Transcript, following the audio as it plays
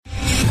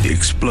The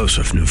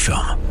explosive new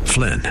film,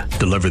 Flynn,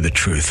 deliver the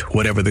truth,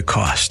 whatever the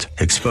cost,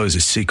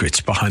 exposes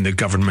secrets behind the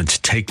government's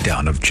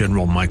takedown of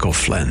General Michael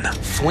Flynn.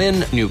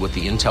 Flynn knew what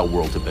the intel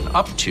world had been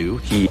up to.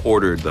 He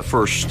ordered the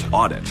first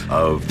audit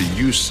of the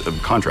use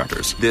of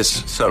contractors.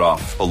 This set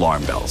off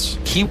alarm bells.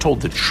 He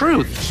told the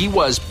truth. He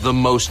was the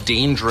most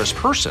dangerous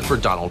person for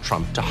Donald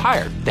Trump to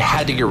hire. They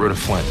had to get rid of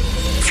Flynn.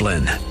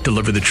 Flynn,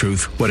 deliver the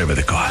truth, whatever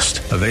the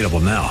cost. Available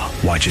now.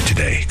 Watch it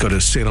today. Go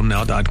to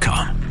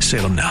salemnow.com.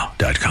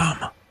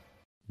 salemnow.com.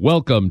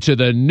 Welcome to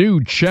the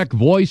new Czech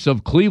Voice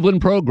of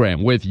Cleveland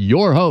program with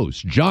your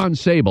host, John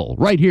Sable,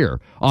 right here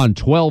on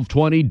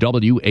 1220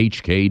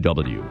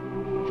 WHKW.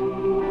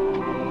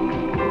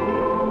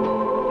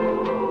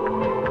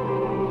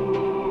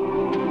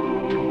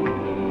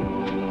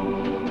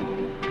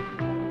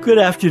 Good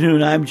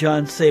afternoon, I'm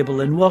John Sable,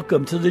 and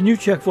welcome to the new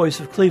Czech Voice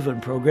of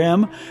Cleveland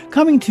program,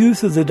 coming to you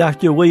through the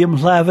Dr. William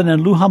Hlavin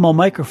and Lou Hummel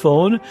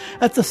microphone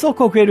at the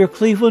Sokol Greater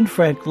Cleveland,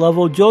 Frank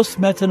Lovell, Joe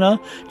Smetana,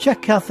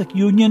 Czech Catholic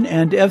Union,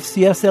 and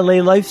FCS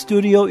LA Life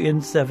Studio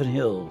in Seven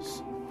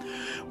Hills.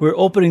 We're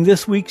opening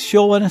this week's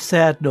show on a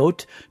sad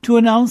note to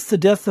announce the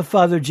death of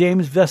Father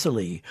James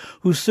Vesely,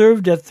 who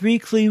served at 3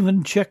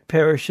 Cleveland Czech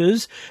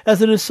parishes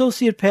as an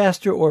associate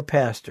pastor or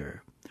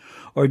pastor.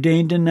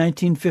 Ordained in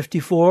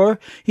 1954,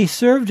 he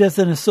served as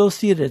an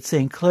associate at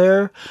St.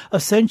 Clair,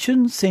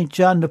 Ascension, St.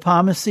 John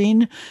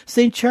Nepomucene,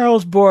 St.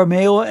 Charles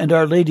Borromeo, and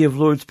Our Lady of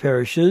Lourdes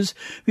parishes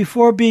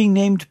before being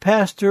named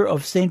pastor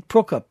of St.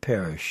 Prokop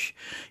Parish.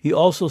 He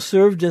also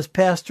served as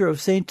pastor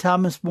of St.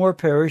 Thomas More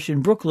Parish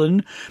in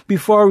Brooklyn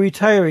before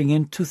retiring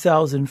in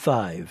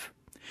 2005.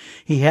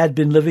 He had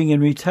been living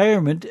in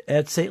retirement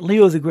at St.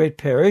 Leo the Great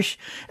Parish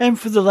and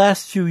for the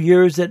last few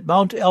years at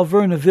Mount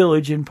Alverna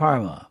Village in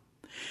Parma.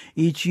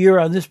 Each year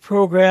on this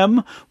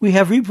program, we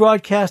have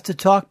rebroadcast a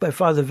talk by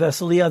Father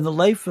Vesely on the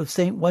life of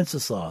St.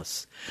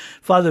 Wenceslas.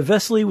 Father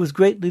Vesely was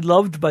greatly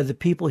loved by the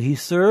people he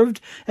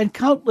served and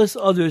countless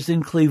others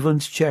in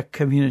Cleveland's Czech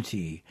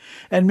community,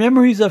 and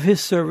memories of his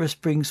service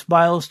bring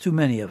smiles to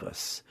many of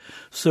us.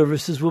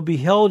 Services will be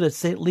held at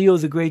St. Leo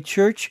the Great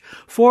Church,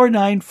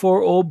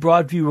 4940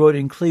 Broadview Road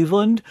in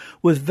Cleveland,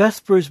 with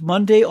Vespers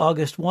Monday,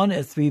 August 1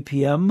 at 3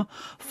 p.m.,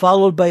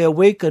 followed by a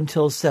wake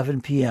until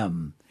 7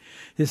 p.m.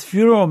 His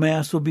funeral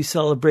mass will be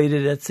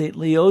celebrated at St.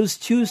 Leo's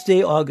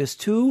Tuesday,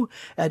 August 2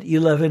 at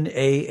 11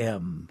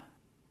 a.m.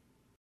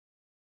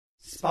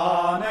 S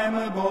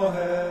Pánem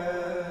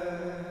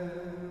Bohem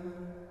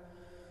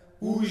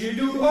už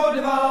jdu od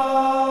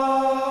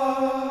vás.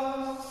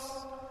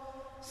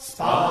 S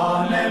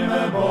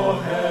Pánem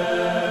Bohem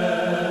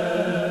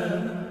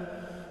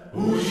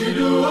už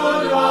jdu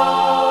od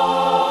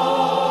vás.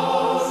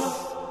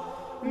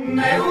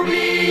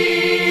 Neublížil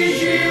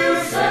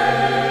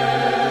jsem.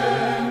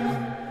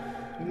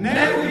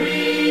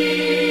 Neublížil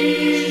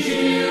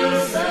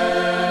jsem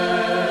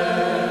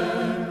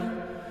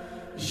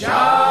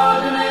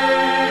žádnému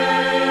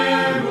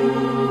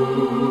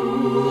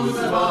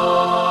z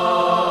vás.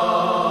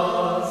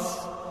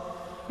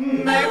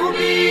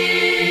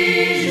 Neublížil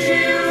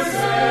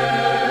jsem,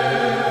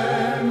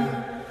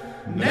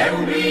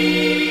 neublížil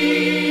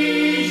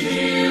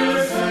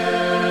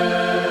jsem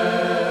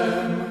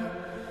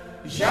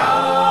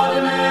žádnému.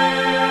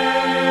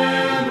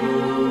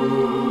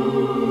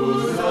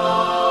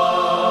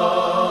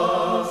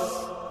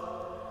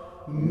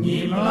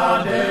 Ni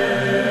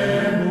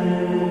mladému,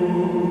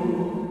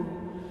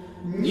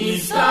 ni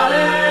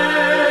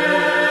starému,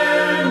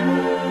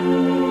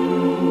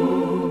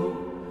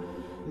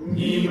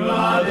 ni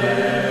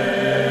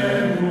mladému,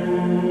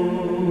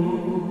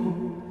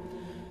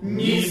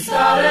 ni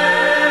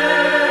starému,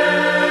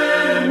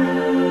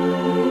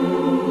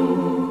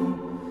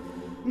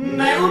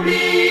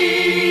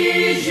 neublížil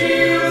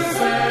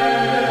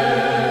jsem,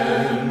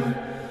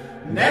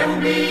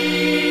 neublížil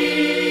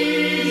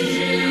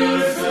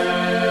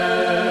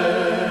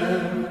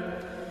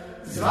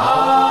z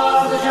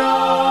vás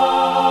žádnému.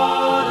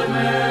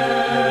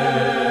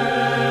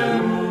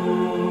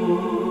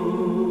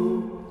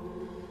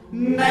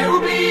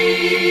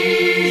 Neublížil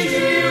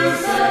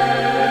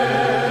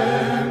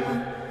jsem,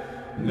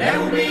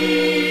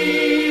 neublížil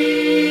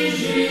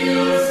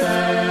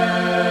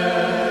jsem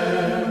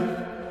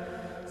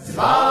z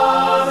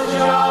vás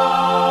žádnému.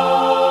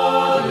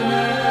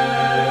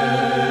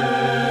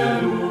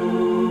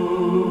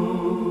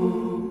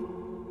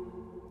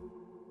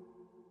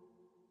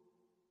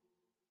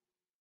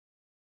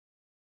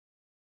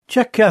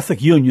 Czech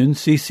Catholic Union,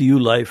 CCU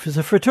Life, is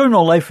a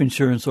fraternal life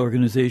insurance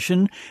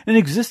organization in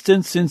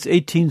existence since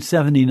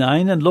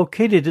 1879 and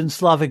located in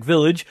Slavic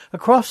Village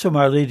across from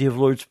Our Lady of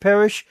Lourdes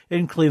Parish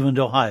in Cleveland,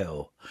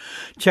 Ohio.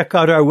 Check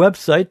out our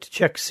website,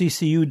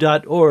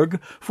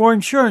 czechccu.org, for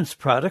insurance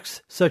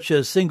products such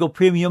as single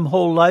premium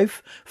whole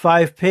life,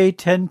 5-pay,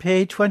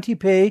 10-pay,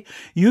 20-pay,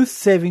 youth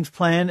savings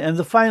plan, and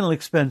the final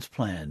expense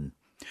plan.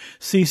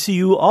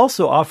 CCU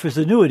also offers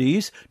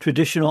annuities,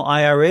 traditional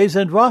IRAs,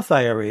 and Roth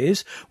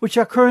IRAs, which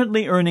are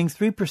currently earning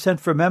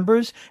 3% for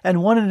members and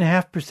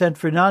 1.5%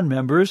 for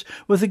non-members,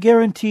 with a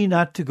guarantee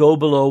not to go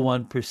below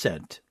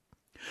 1%.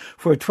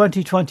 For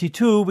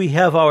 2022, we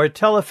have our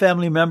Tell a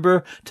Family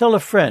Member, Tell a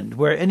Friend,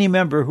 where any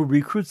member who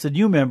recruits a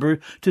new member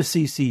to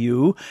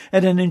CCU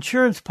and an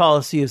insurance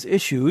policy is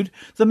issued,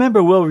 the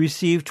member will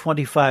receive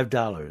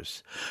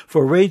 $25.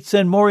 For rates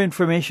and more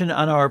information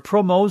on our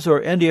promos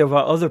or any of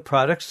our other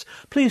products,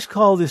 please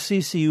call the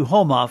CCU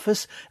Home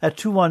Office at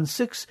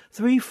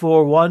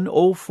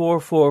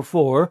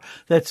 216-341-0444.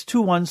 That's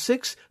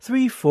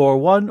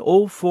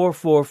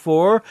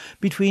 216-341-0444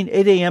 between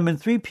 8 a.m.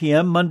 and 3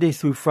 p.m. Monday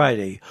through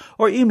Friday,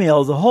 or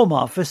email the Home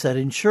Office at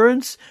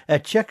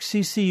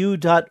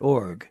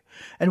insurance@checkccu.org.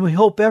 And we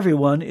hope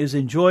everyone is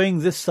enjoying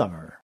this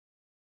summer.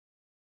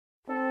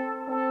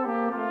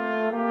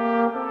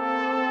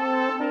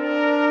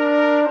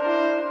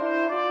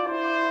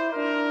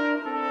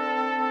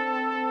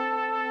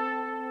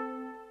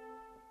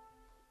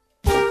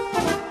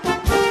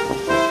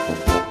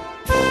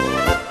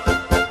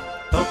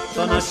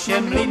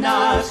 Naše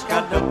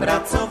mlynářka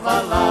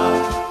dopracovala,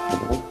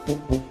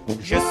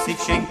 že si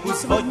v šenku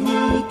s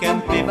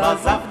vodníkem piva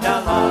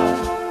zavdala.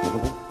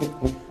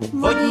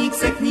 Vodník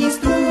se k ní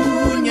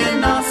stůlně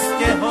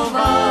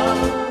nastěhoval,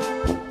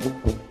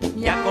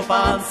 jako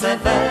pán se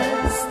ve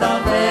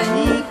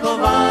stavení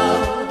choval.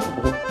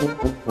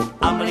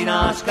 A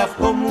mlynářka v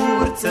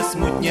komůrce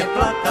smutně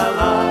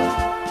plakala,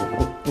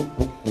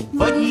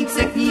 vodník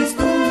se k ní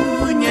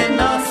stůlně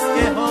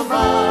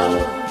nastěhoval,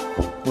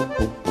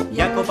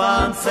 jako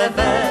pán se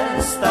ve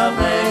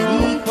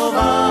stavení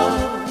choval.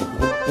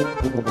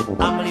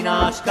 A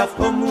mlynářka v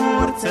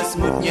komůrce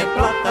smutně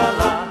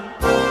plakala.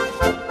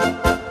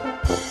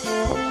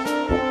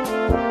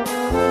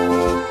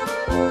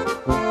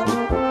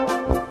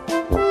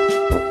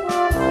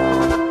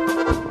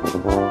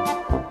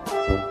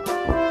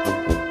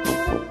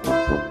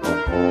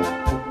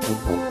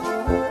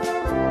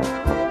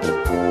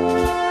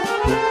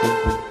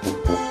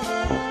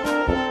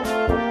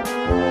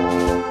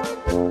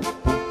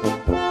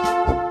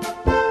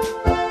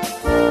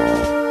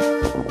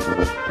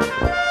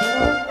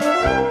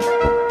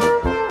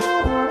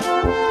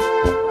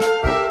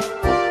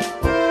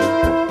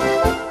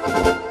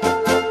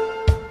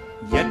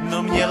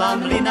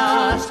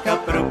 Mlynářka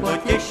pro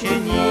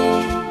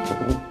potěšení,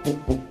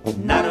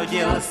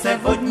 narodil se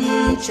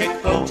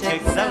vodníček,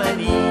 klouček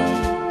zelený,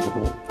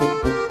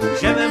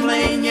 že ve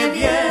mlejně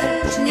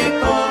věčně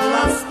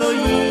kola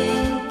stojí,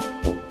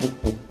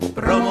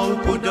 pro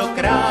mouku do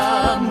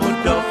krámu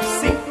do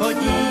vsi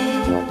chodí,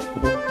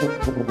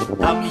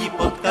 tam jí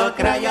potkal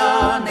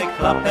krajánek,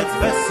 chlapec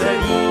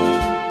veselý,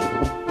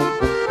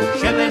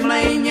 že ve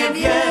mlejně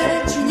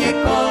věčně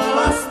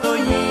kola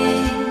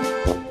stojí,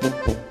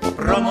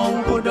 pro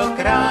mouku do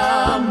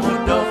krámu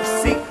do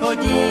vsi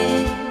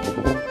chodí,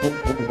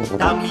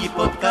 tam jí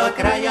potkal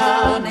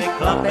krajánek,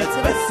 chlapec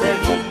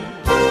veselý.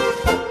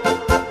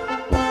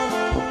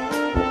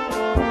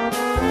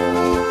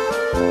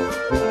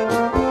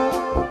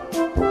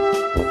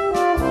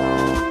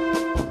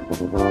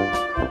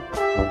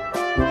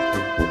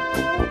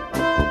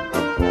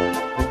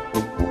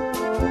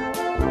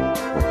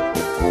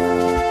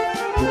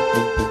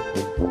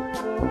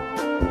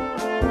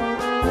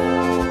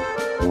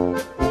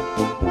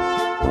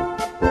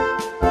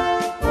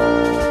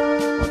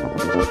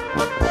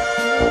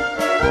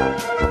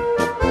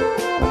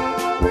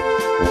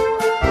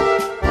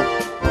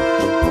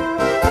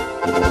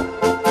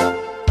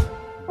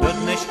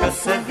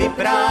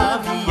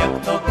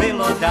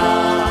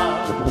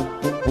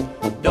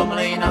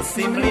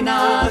 Si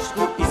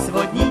mlynářku i s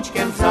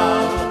vodníčkem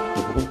vzal.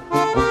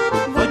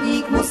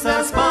 Vodník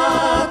musel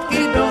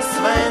zpátky do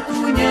své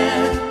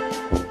tůně,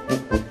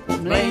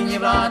 mlejně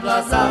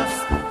vládla zas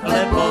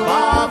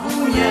chlebová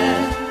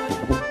vůně.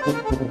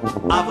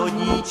 A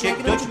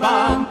vodníček do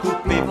čbánku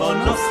pivo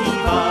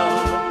nosíval.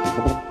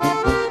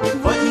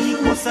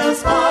 Vodník musel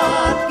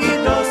zpátky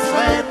do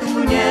své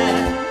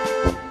tůně,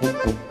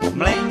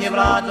 mlejně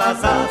vládla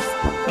zas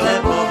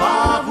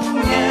chlebová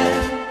vůně.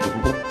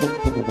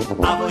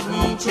 A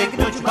vodníček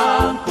do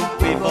čbánku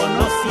pivo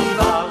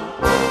nosíval.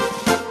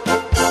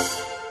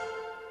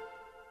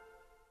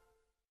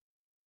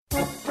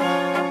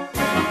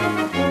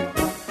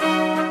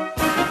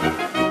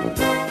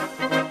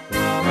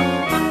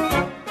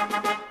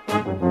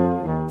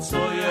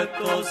 Co je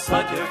to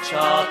za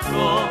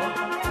děvčátko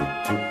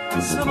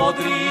s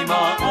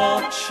modrýma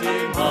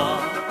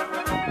očima,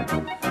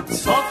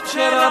 co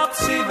včera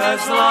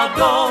přivezla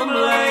do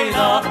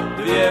mlejna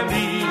 2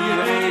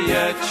 míry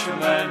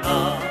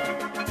ječmena?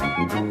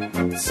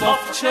 Co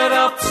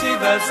včera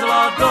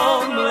přivezla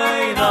do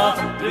mlejna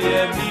 2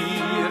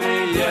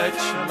 míry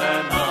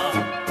ječmena?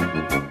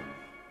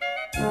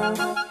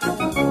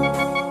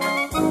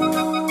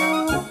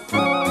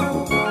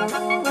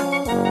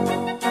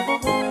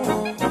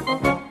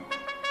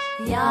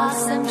 Já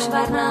jsem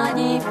švarná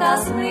dívka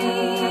z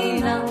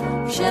mlýna,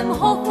 všem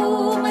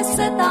hochům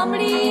se tam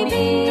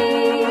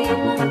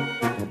líbím,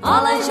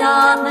 ale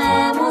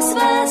žádnému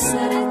své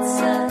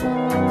srdce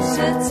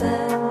přece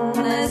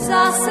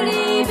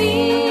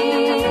nezaslíbím,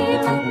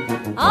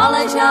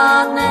 ale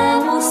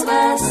žádnému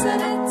své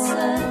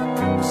srdce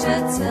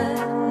přece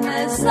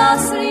nezaslíbím.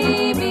 zas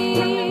líbí.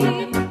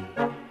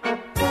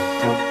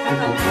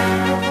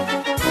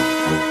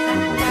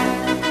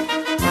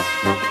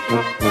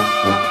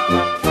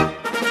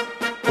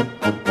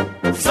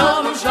 Za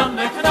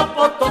Lužanek na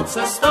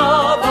potoce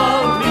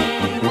stával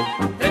mír,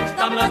 teď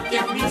tam na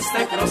těch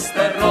místech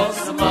roste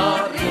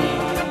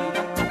rozmarín.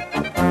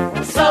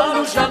 Za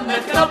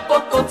Lužanek na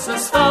potoce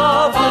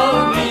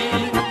stával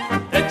mír,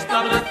 teď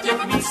tam na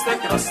těch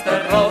místech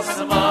roste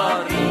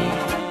rozmarín.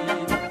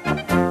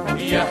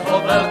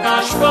 Jeho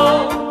velká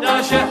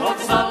škoda, že ho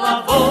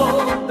vzala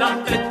voda,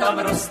 teď tam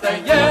roste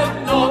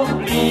jenom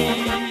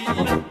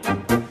mlýn.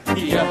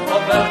 Jeho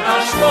velká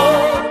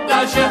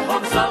škoda, že ho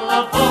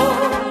vzala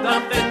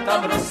voda, teď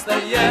tam roste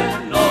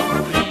jenom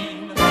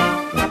mlýn.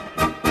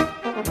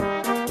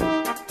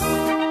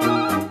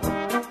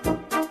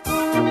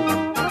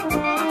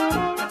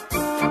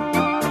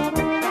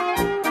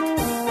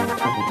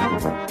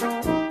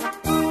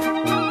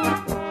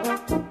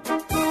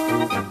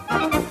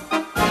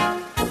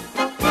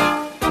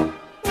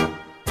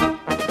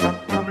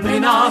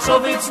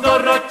 Mlynářovic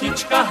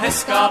Dorotička,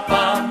 hezká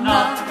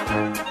pána,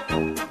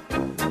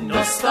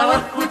 dostala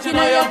chuť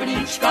na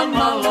jablíčka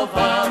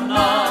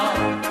malovaná.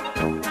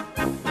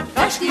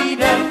 Každý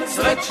den z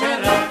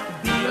večera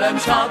v bílém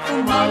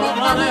šátku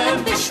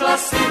malovaném vyšla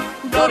si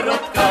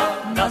Dorotka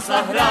na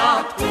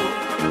zahrádku.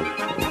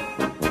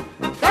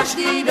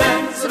 Každý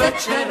den z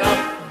večera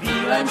v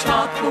bílém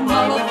šátku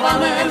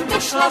malovaném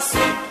vyšla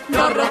si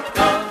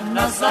Dorotka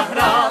na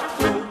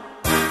zahrádku.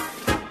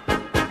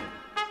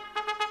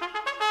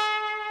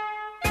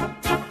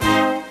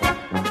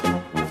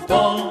 V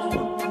tom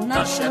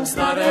našem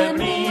starém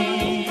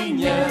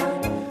mlýně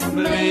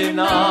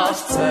mlynář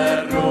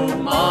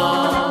dceru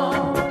má.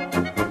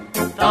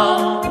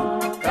 Tam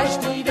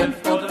každý den v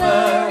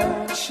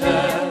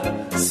podvečer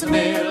s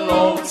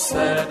Milou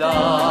se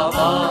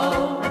dává.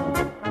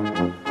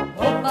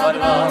 Oba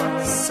dva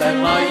se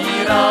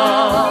mají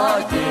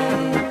rádi,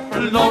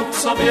 lnou k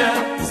sobě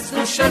z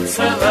duše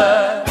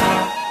celé.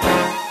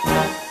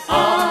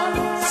 A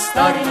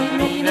starý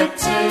mlýnek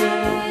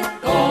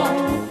přitom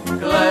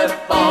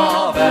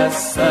klepá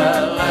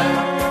vesele.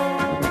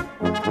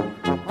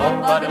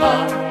 Oba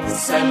dva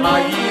se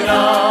mají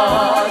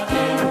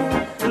rádi,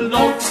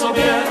 lnou k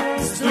sobě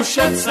z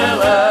duše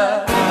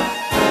celé.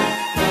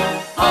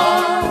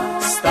 A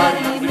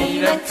starý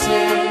mlýnek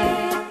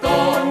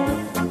přitom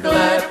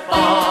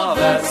klepá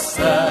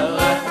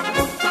vesele.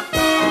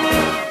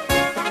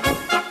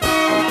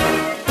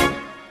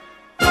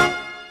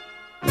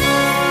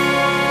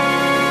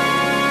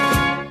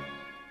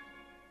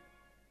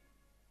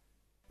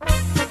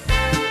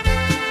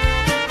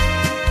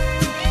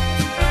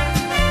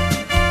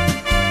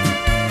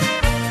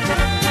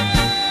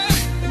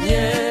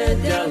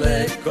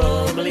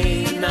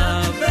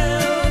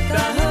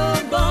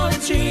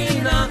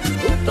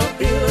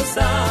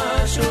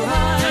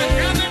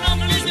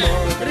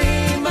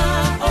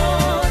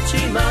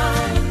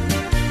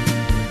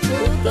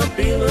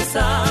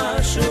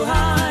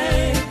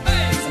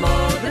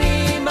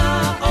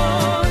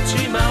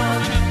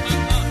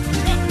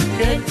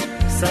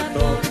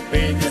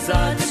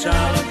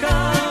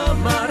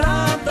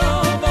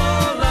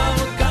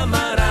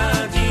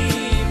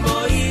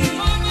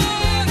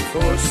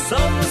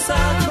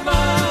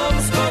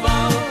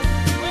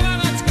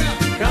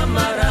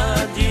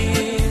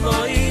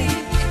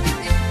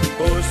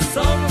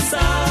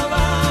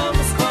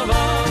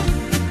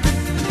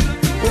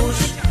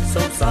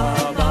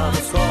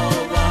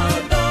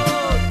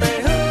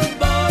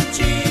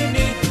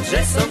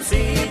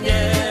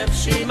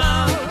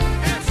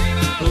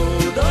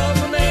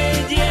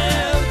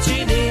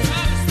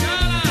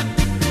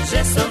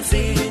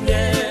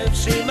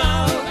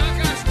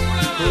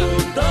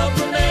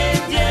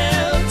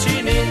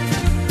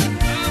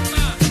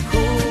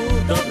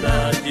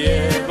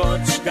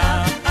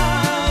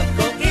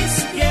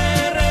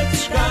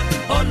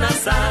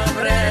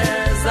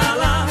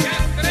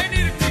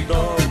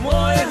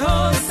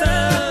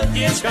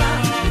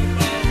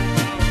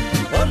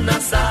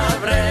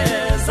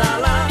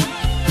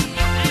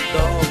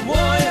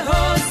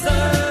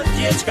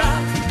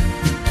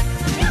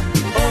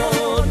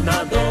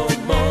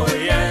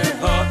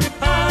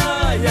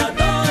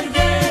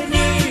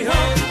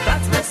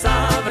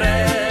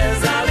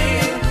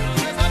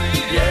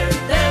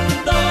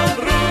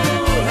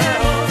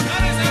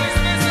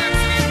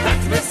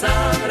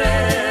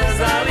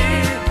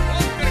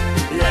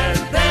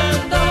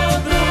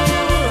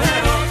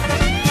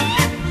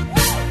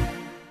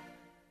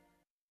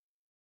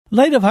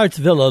 Light of Hearts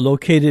Villa,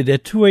 located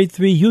at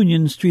 283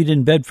 Union Street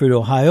in Bedford,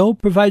 Ohio,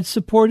 provides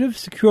supportive,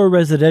 secure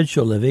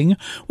residential living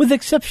with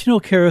exceptional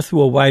care through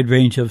a wide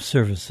range of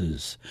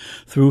services.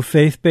 Through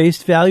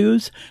faith-based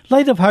values,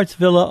 Light of Hearts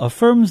Villa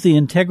affirms the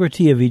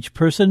integrity of each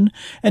person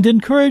and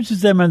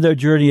encourages them on their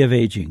journey of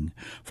aging.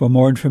 For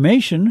more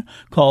information,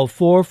 call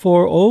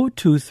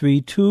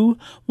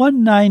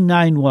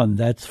 440-232-1991.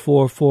 That's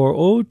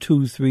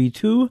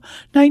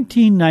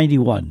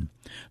 440-232-1991.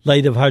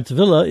 Light of Hearts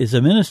Villa is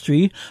a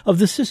ministry of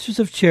the Sisters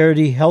of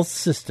Charity Health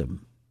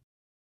System.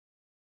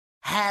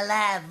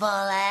 Hele,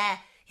 vole,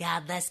 já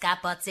dneska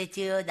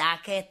pociťuju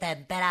nějaký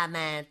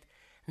temperament.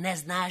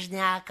 Neznáš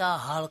nějakou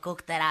holku,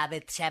 která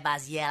by třeba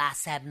zjela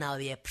se mnou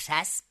je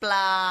přes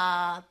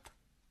plot?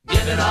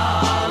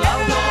 Generál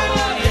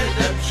Laudon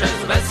jede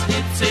přes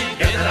vesnici,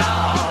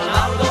 generál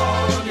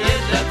Laudon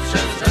jede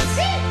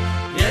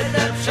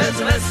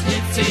přes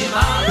vesnici,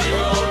 má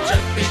milou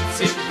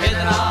čepici,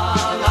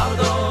 generál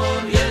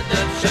Laudon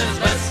jede přes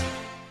ves.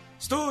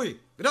 Stůj,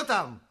 kdo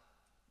tam?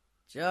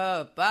 Čo,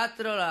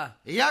 patrola?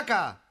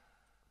 Jaká?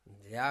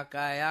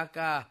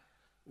 Jaká?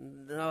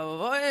 No,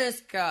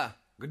 vojenská.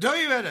 Kdo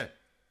ji vede?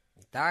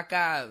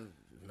 Taká,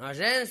 no,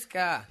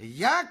 ženská.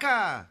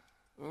 Jaká?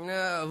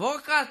 No,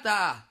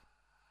 vokatá.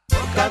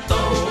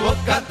 Vokatou,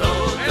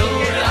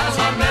 tu já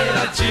mám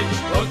nejradši,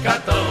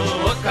 vokatou,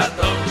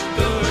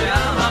 tu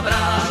já mám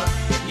rád.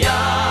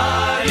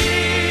 Já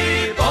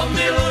ji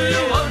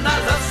pomiluju, ona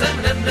zase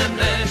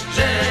mne,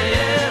 že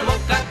je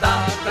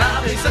vokatá,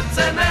 tráví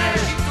srdce mé.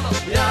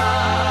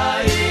 Já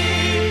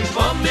ji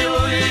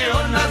pomiluji,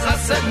 ona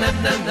zase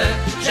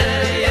mne, že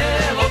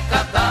je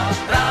vokatá,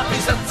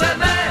 tráví srdce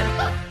mé.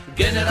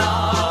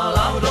 Generál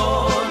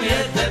Laudon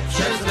jede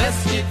přes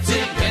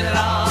vesnici,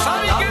 generál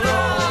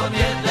Laudon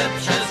jede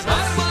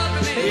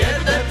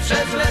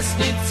přes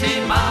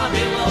vesnici, má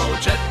milou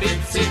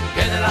čepici,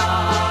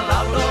 generál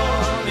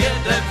Laudon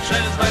jede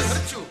přes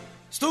ves.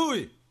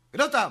 Stůj,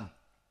 kdo tam?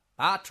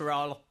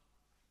 Patrol.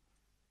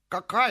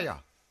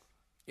 Kaká?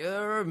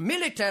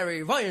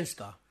 Military,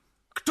 vojenská.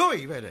 Kdo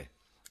ji vede?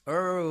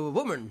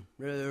 Woman,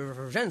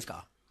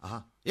 ženská.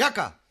 Aha,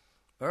 jaká?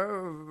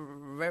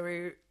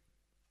 Very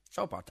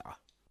copatá.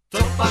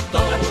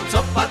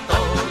 Copatou,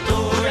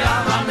 tu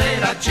já mám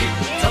nejradši,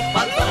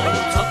 copatou,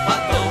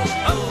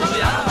 tu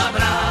já mám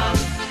rád.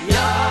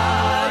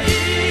 Já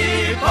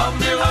ji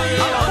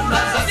pomiluji,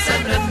 ona zase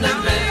mne,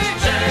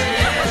 že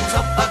je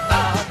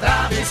copatá,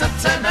 tráví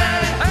srdce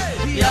mé.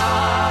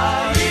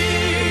 Já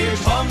ji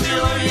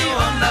pomiluji,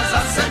 ona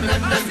zase mne,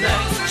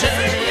 že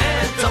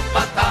je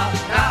copatá,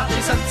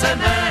 tráví srdce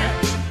mé.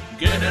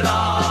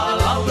 Generál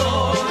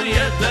Laudon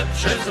jede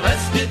přes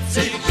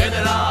vesnici,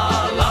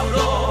 generál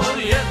Laudon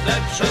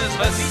jede přes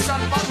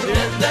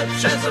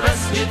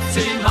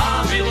vesnici,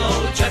 má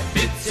milou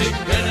čepici,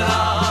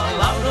 generál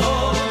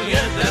Laudon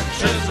jede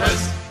přes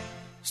ves.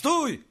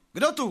 Stůj,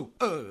 kdo tu?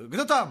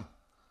 Kdo tam?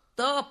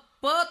 To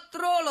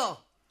patrola.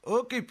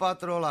 Oky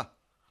patrola.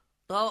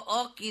 To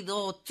oky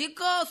do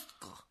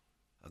cikánska.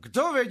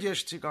 Kdo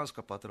vedieš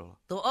cikánska patrola?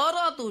 To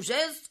aradu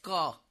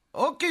ženská.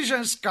 Oky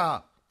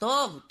ženská.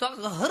 To tak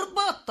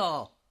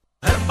hrbato.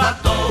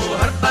 Hrbatou,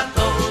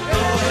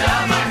 tu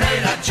já mám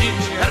nejradši,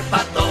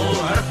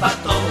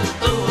 hrbatou,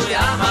 tu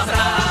já mám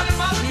rád.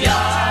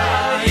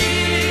 Já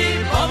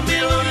ji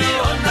pomiluji,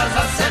 ona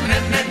zase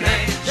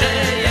mne, že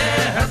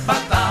je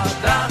hrbatá,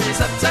 tráví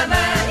srdce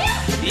mé.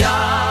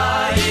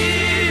 Já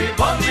ji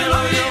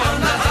pomiluji,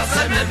 ona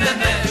zase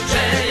mne,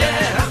 že je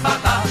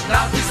hrbatá,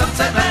 tráví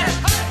srdce mé.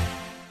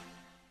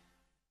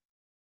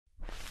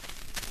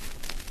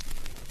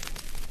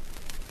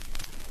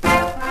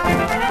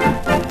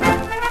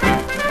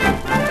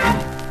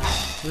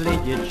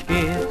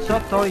 Lidičky, co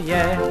to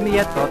je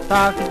to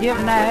tak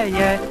divné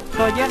je,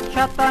 co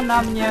děvčata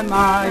na mě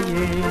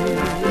mají.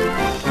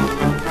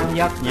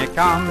 Jak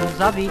někam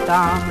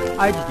zavítám,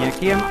 ať s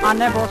někým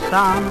anebo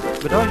sám,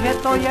 kdože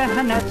to je,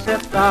 hned se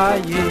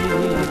ptají.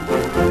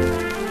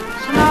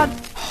 Snad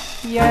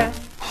je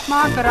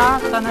má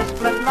krása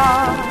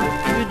nespletlá,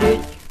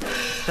 vždyť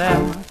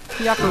jsem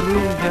jak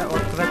růže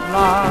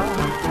odkvetlá.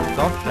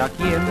 To však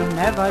jim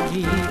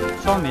nevadí,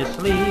 co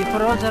myslí,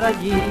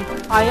 prozradí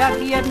a jak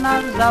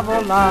jednak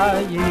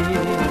zavolají.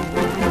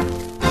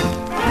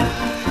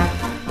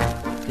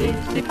 Ty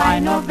jsi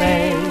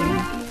fajnovej,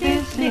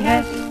 ty jsi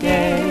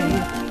hezkej,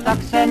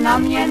 tak se na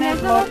mě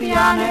nezlob,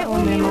 já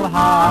neumím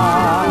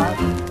lhát.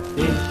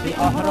 Ty jsi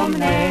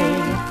ohromnej,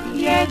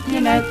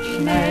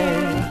 jedinečnej,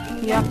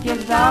 jak tě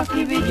v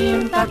dálky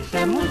vidím, tak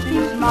se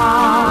musím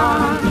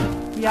smát.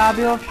 Já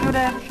byl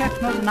všude,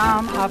 všechno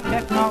znám a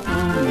všechno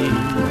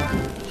umím.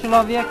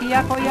 Člověk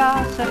jako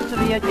já se v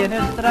světě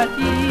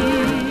nestratí.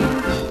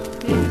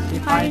 Ty jsi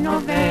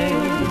fajnovej,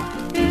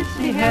 ty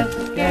jsi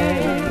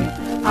hezkej,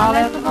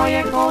 ale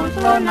tvoje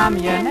kouzlo na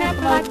mě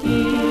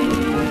neplatí.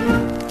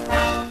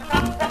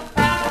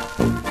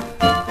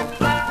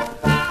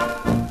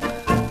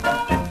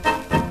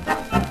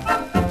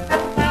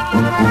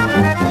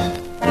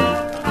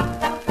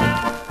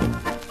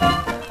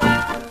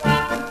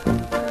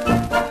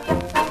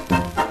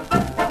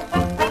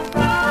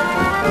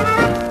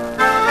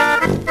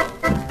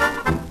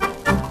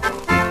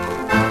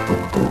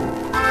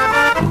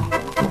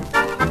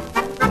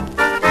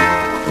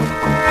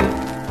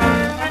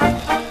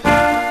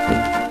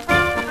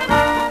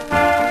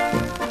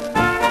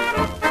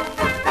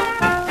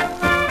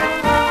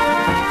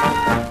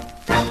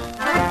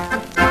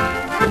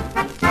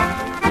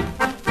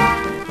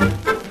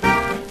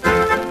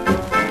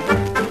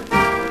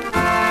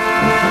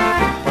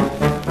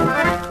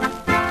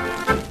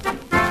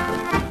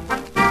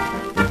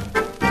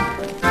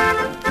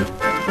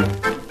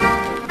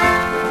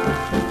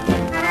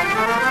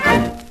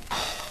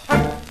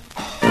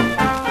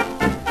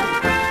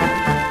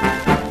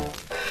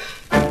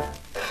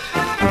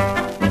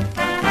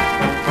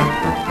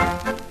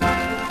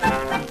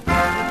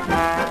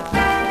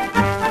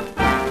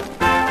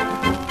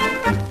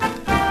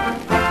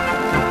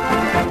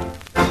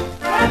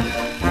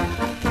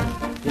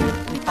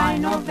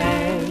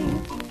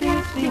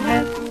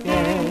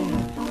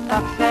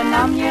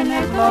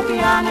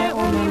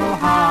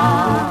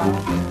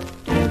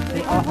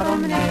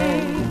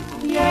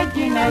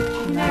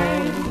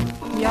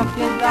 jak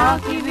tě z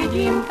dálky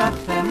vidím, tak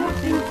se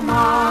musím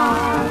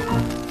smát.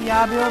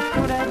 Já byl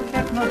všude,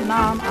 všechno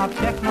znám a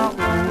všechno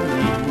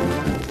umím.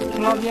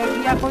 Člověk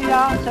jako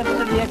já se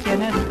v světě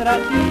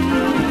nestratí.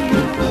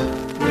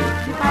 Ty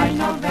jsi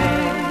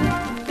fajnovej,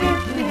 ty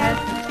jsi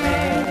hezký,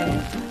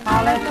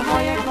 ale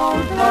tvoje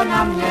kouzlo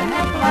na mě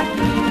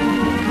neplatí.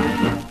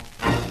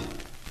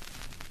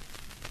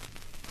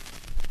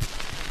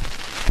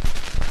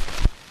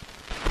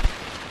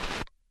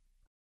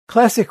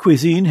 Classic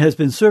Cuisine has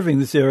been serving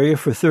this area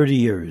for 30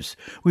 years.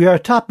 We are a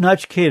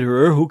top-notch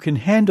caterer who can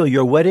handle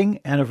your wedding,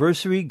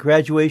 anniversary,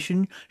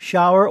 graduation,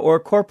 shower, or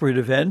corporate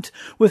event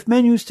with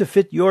menus to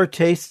fit your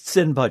tastes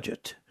and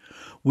budget.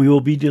 We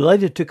will be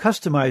delighted to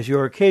customize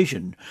your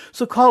occasion,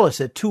 so call us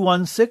at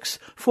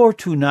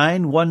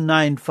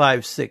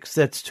 216-429-1956.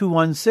 That's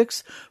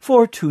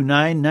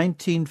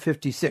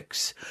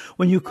 216-429-1956.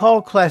 When you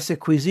call Classic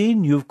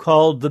Cuisine, you've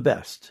called the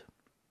best.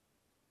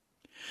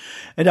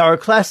 And our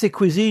Classic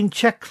Cuisine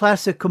Czech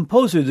classic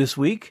composer this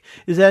week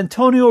is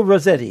Antonio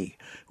Rossetti,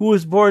 who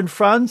was born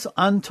Franz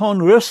Anton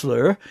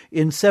Rössler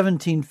in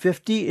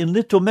 1750 in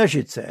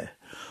Litoměřice.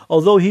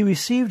 Although he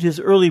received his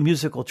early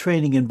musical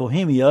training in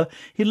Bohemia,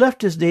 he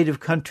left his native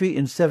country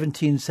in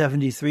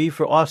 1773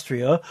 for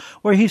Austria,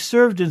 where he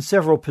served in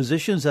several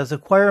positions as a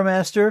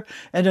choirmaster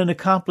and an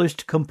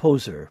accomplished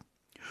composer.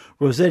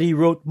 Rossetti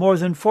wrote more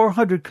than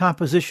 400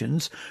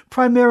 compositions,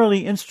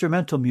 primarily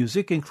instrumental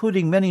music,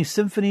 including many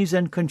symphonies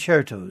and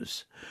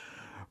concertos.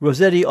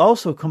 Rossetti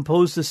also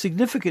composed a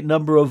significant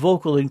number of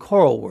vocal and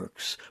choral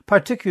works,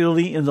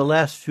 particularly in the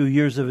last few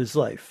years of his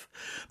life.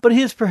 But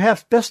he is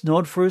perhaps best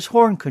known for his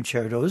horn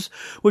concertos,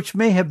 which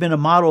may have been a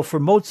model for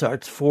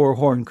Mozart's 4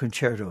 horn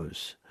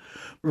concertos.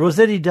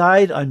 Rossetti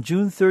died on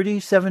June 30,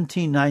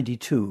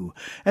 1792,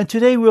 and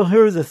today we'll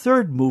hear the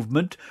third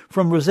movement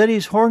from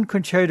Rossetti's Horn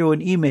Concerto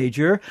in E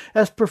major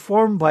as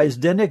performed by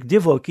Zdeněk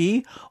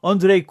Divocký,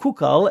 Ondřej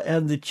Kukal,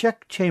 and the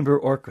Czech Chamber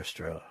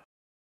Orchestra.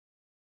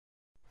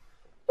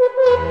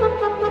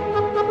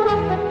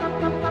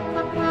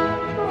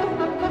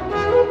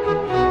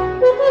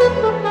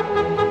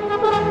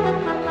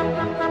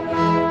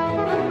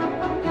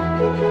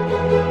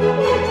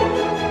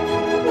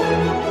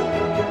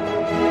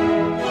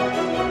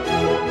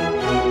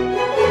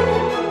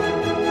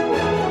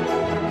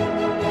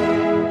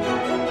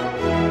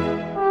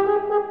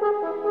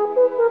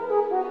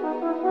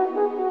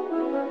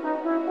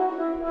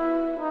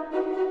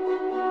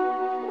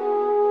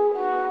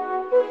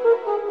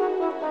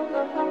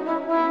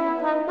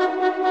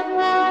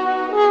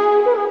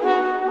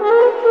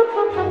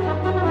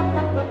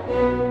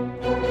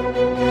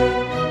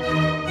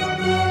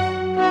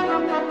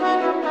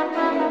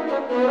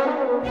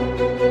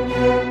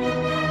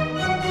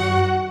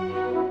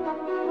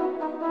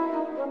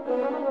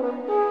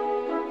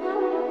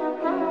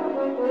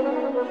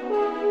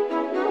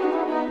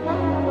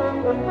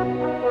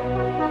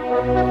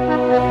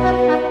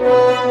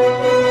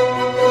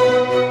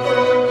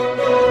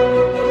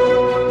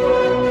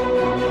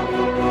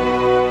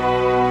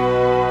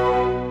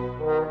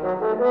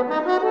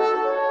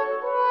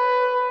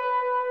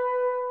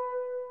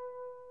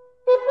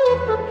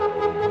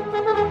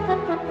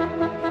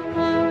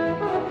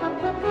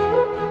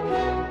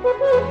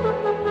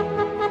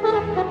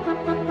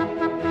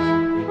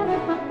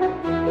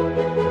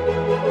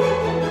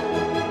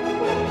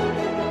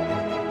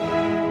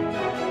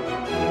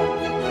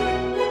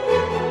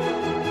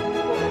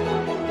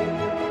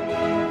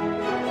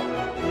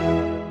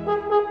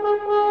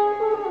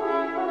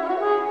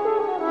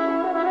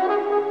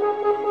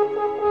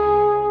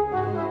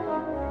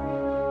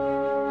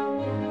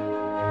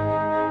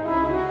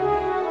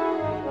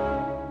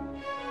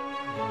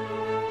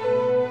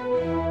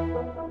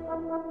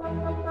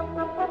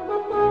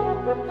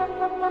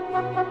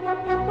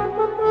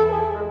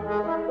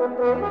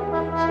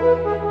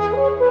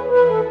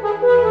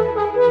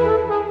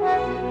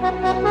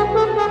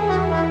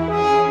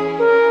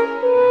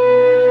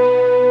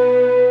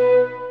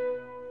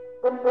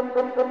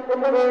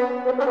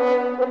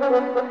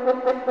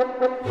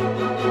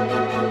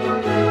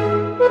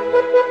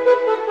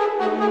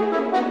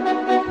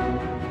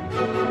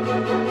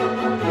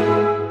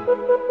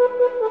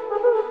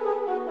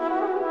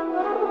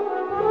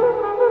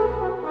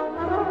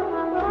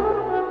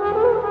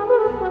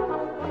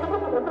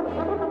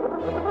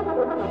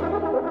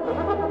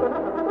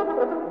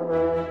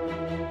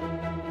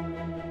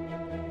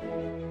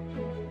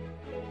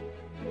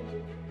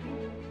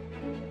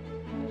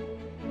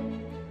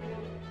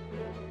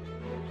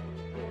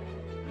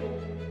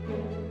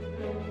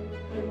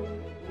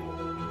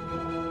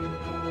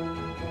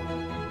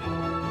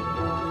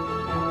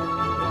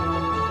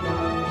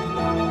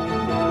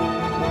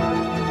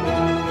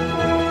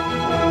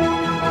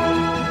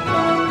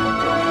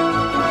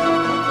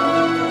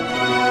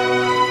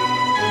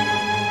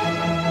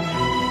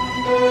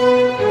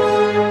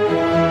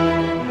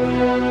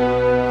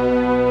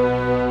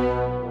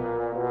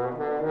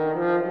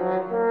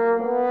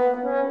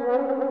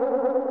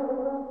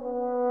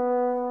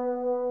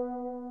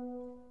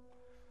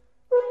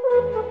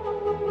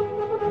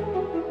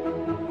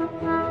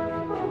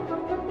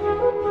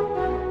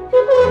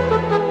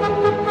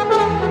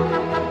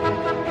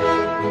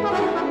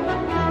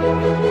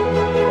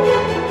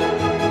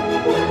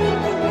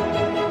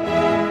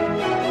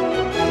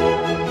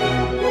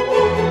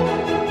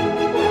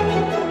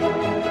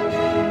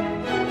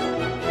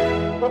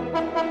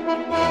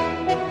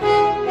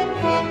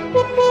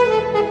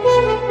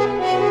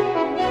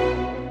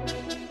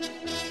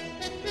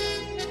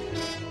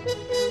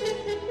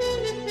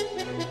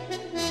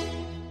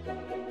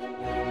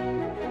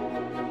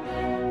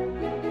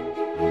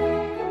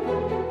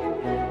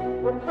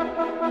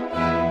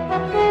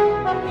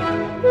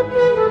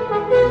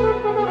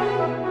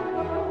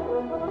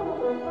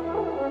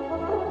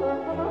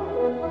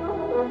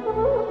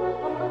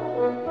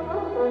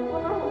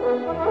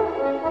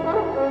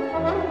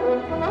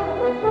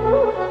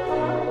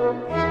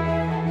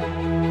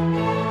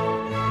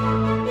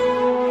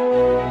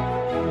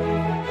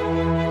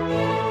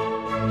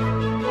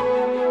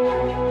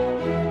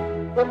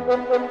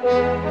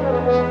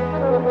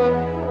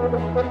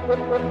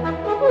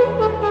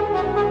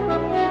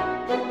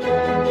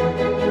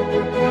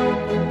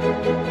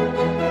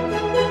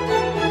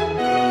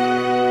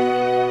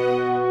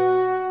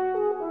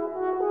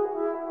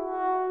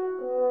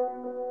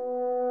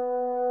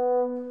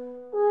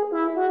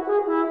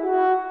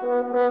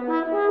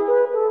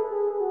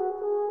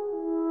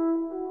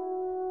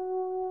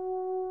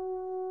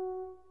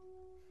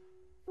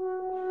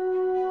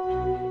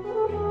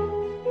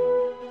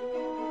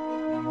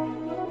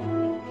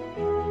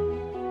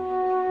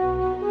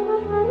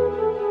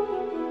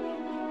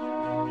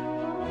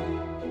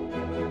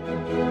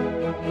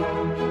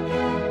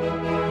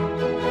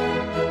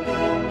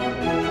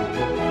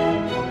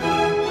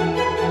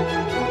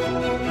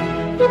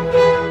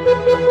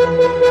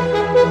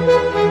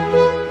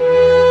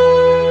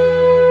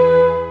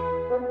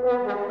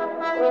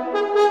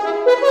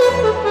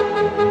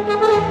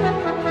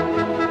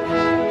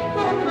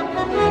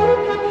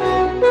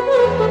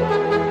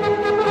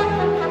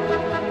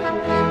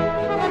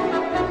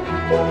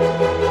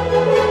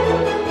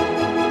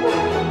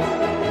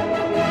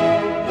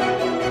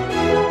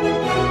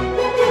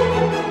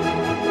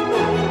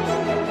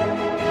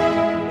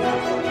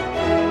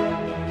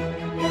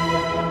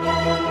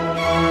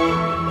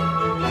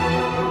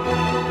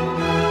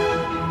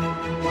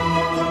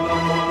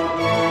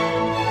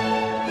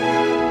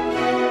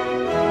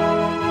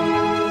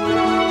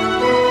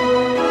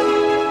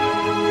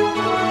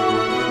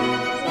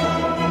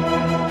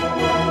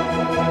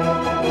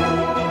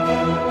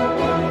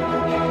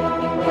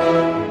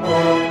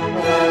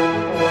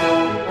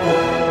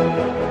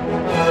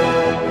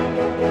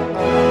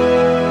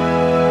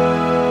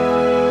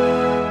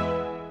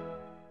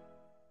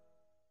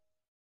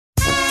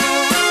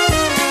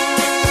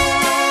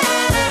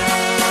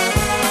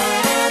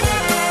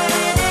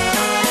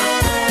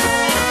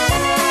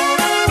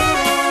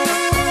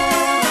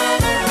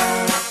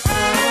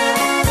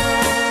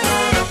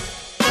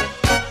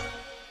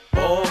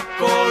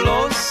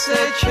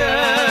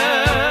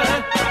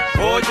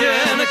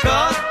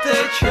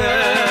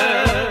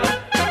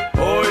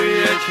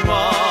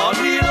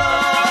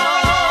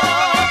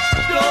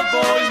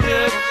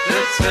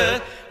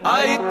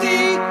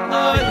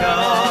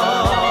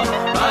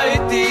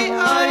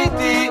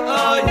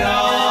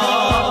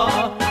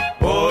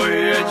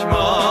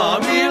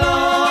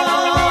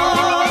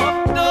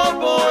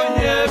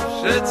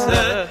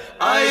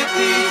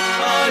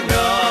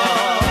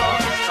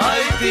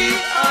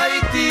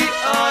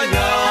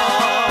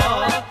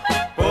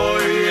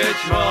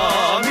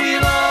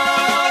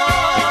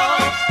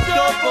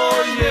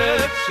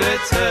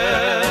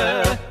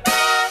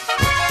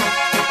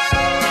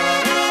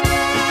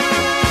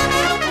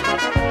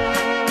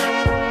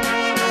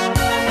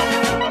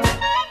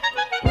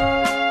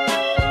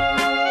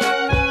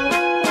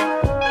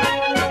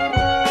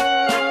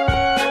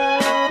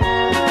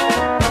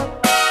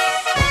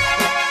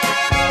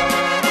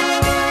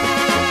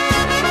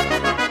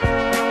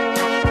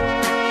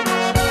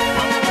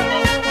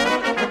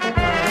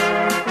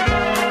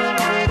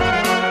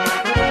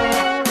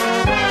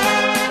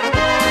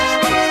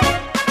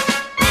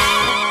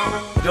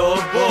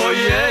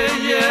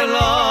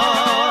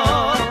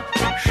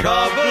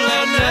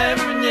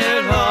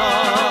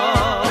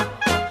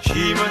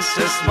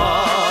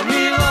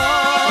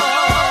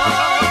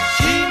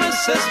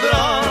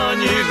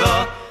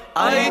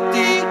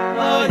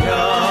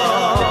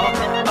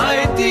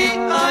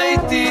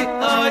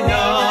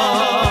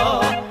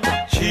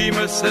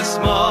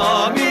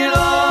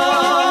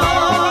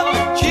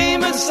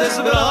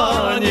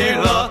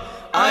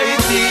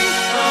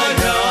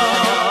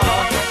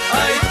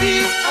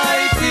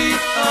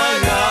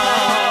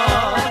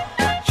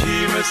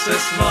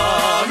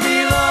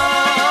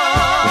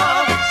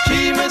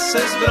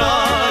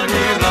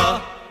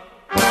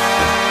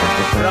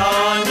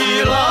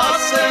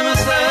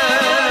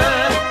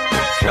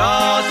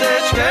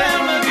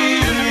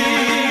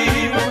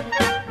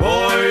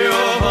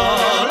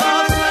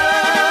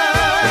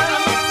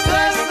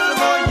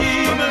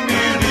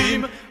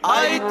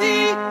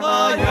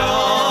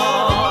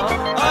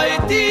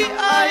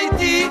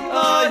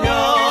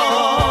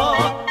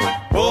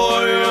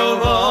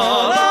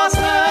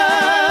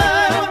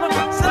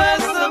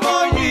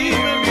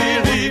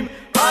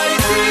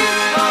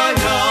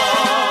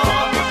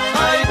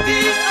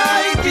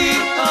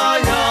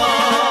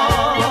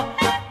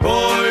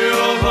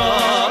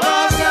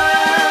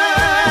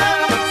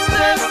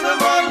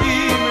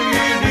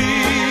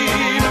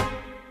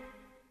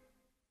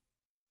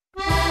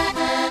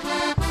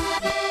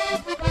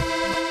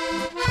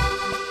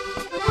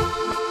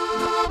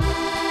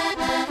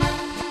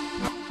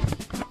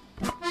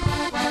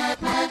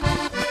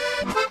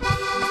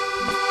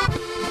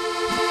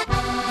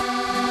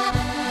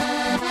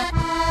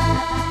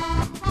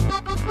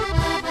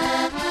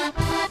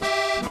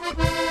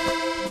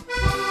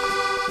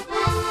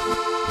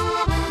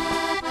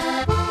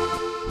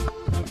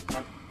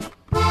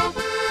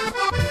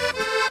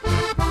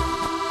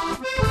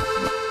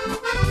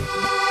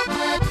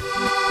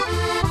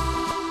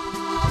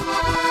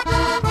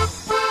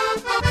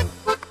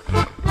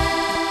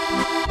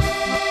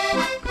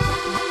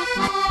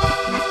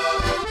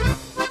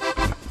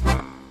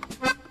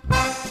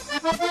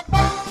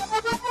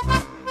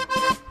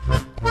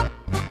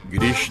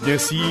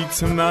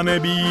 Měsíc na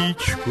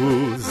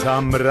nebíčku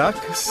za mrak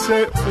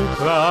se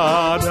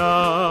ukládá.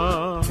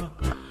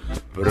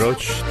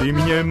 Proč ty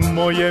mě,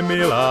 moje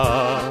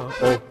milá,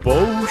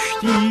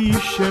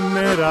 opouštíš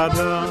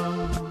nerada?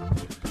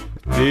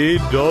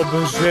 Ty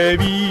dobře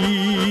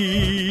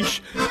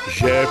víš,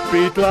 že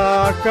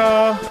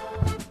pytláka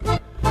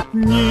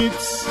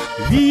nic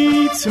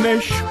víc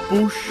než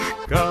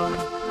puška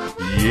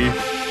již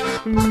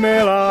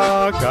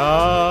neláká.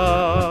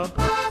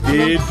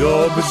 Ty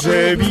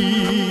dobře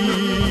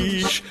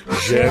víš,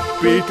 že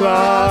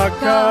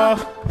pytláka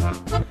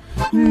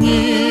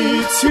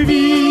nic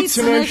víc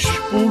než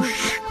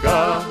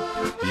puška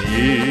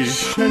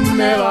již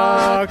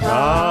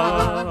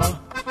neláká.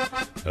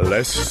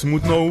 Les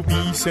smutnou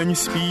píseň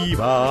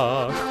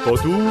zpívá, k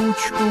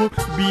potůčku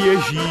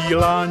běží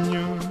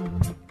laň.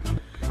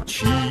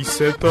 Čí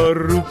se to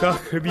ruka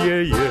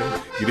chvěje,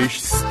 když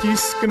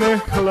stiskne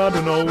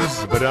chladnou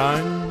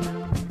zbraň.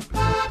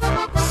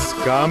 Z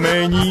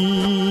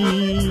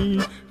kamení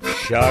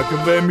však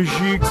ve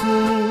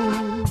mžiku,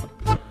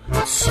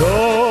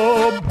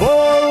 co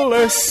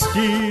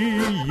bolesti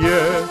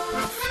je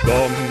v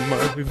tom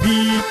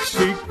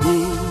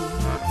výkřiku.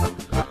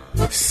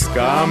 Z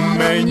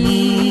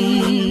kamení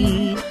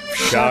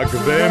však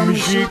ve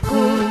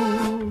mžiku,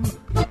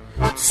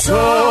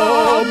 co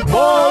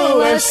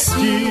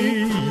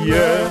bolesti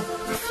je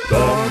v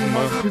tom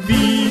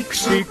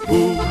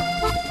výkřiku.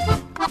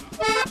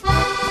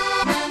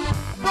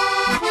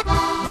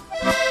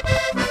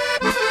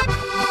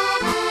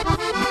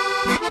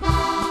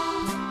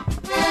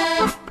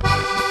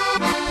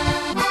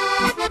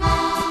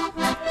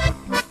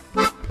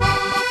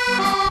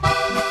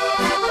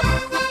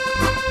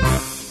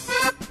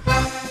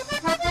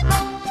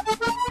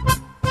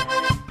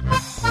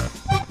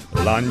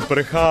 Laň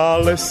prchá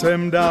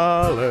lesem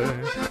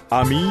dále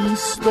a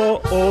místo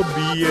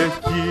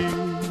oběti.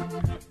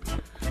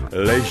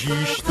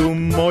 Ležíš tu,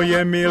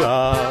 moje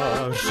milá,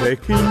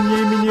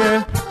 řekni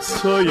mě,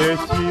 co je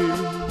ti.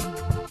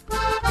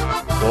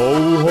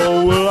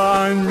 Pouhou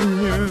laň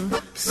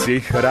si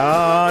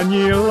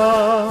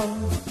chránila,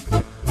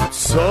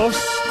 což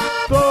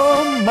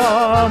to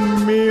má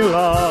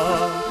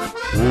milá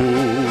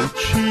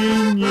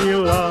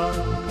učinila.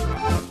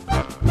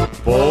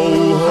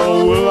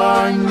 Pouhou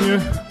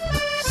laň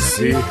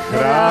si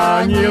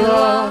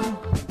chránila,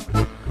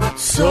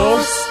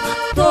 což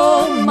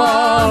to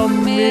má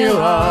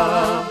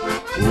milá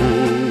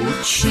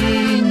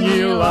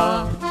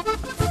učinila.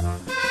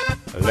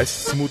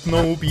 Les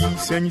smutnou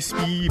píseň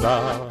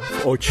zpívá,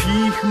 v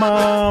očích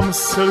mám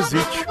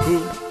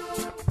slzičku.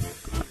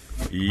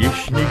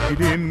 Již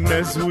nikdy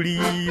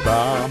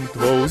nezulívám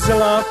tvou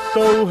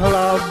zlatou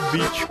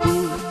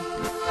hlavičku.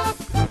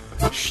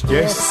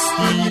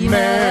 Štěstí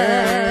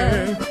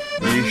mé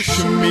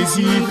již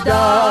mizí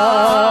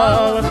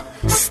dál,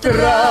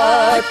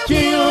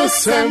 ztratil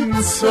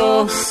jsem,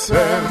 co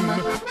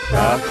jsem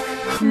tak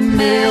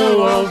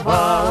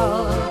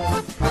miloval.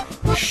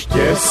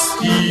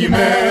 Štěstí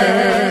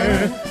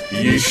mé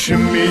již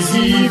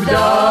mizí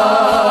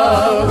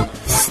dál,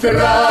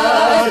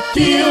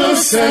 ztratil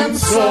jsem,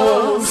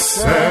 co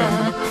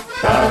jsem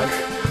tak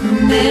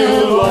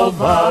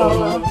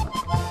miloval.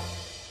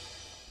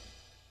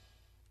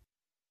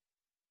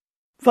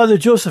 Father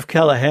Joseph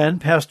Callahan,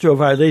 pastor of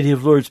Our Lady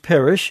of Lourdes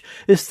Parish,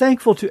 is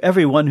thankful to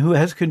everyone who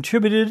has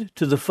contributed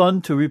to the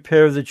fund to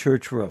repair the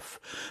church roof.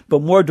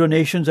 But more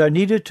donations are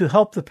needed to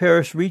help the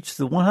parish reach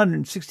the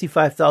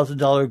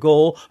 $165,000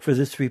 goal for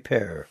this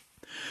repair.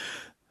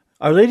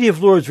 Our Lady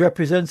of Lourdes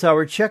represents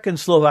our Czech and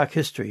Slovak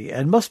history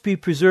and must be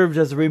preserved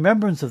as a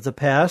remembrance of the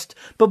past,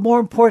 but more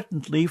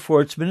importantly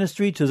for its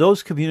ministry to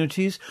those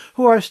communities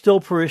who are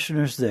still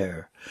parishioners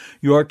there.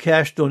 Your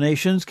cash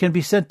donations can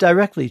be sent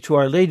directly to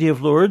Our Lady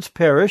of Lourdes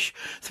Parish,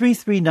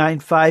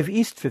 3395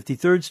 East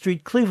 53rd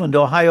Street, Cleveland,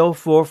 Ohio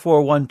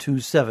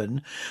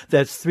 44127.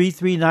 That's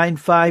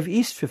 3395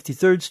 East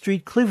 53rd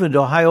Street, Cleveland,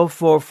 Ohio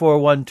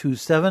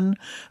 44127.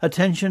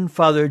 Attention,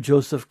 Father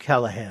Joseph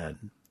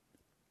Callahan.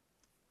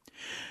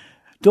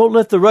 Don't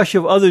let the rush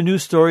of other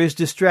news stories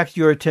distract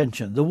your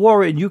attention. The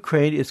war in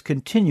Ukraine is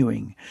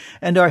continuing,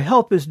 and our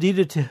help is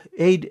needed to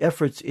aid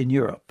efforts in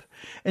Europe.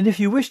 And if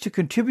you wish to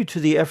contribute to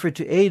the effort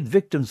to aid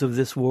victims of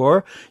this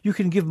war, you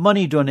can give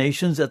money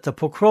donations at the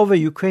Pokrova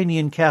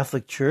Ukrainian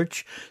Catholic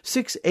Church,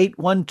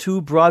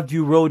 6812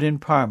 Broadview Road in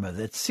Parma.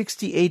 That's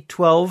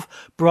 6812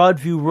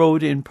 Broadview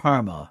Road in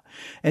Parma.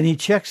 Any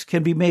checks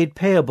can be made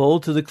payable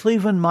to the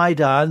Cleveland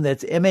Maidan,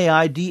 that's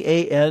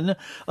M-A-I-D-A-N,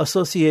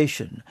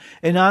 Association,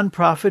 a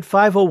non-profit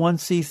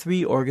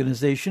 501c3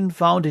 organization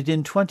founded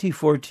in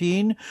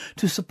 2014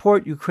 to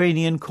support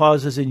Ukrainian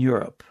causes in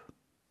Europe.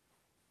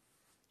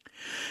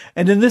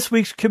 And in this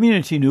week's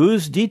community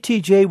news,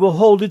 DTJ will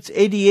hold its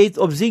 88th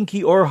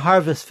Obzinki or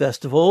Harvest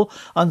Festival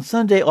on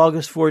Sunday,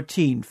 August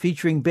 14,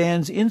 featuring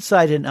bands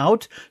Inside and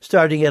Out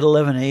starting at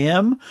 11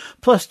 a.m.,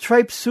 plus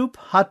tripe soup,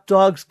 hot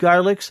dogs,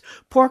 garlics,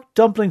 pork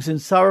dumplings and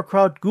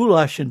sauerkraut,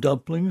 goulash and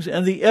dumplings,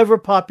 and the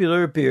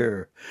ever-popular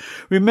beer.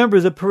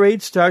 Remember, the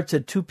parade starts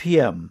at 2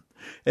 p.m.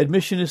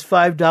 Admission is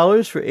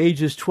 $5 for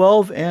ages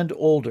 12 and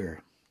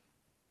older.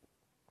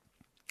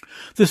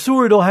 The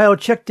Seward, Ohio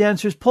Czech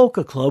Dancers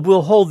Polka Club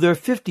will hold their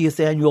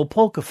 50th annual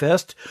Polka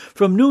Fest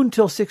from noon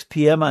till 6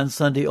 p.m. on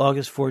Sunday,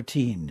 August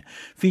 14,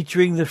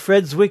 featuring the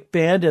Fred Zwick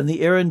Band and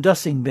the Aaron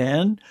Dussing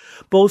Band,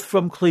 both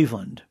from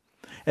Cleveland.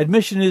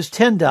 Admission is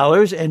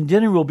 $10, and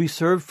dinner will be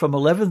served from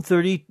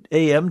 11:30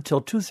 a.m.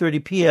 till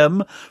 2:30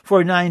 p.m.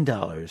 for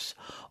 $9.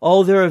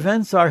 All their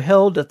events are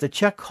held at the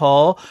Czech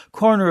Hall,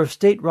 corner of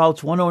State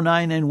Routes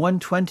 109 and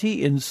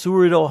 120 in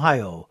Seward,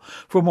 Ohio.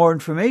 For more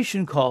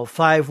information, call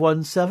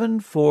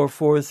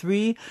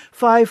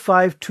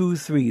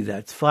 517-443-5523.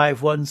 That's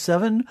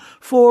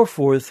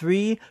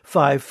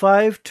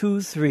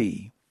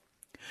 517-443-5523.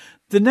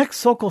 The next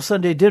Sokol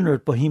Sunday dinner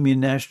at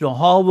Bohemian National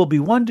Hall will be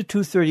 1 to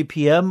 2:30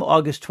 p.m.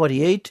 August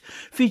 28,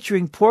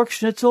 featuring pork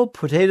schnitzel,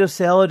 potato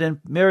salad,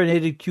 and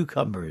marinated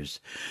cucumbers.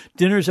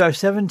 Dinners are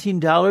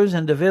 $17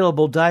 and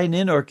available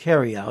dine-in or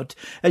carry-out,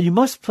 and you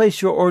must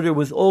place your order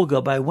with Olga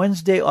by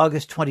Wednesday,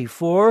 August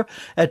 24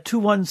 at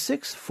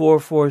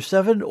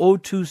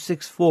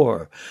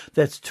 216-447-0264.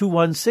 That's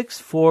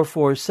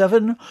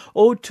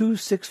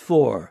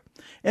 216-447-0264.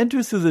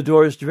 Enter through the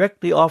doors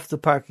directly off the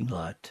parking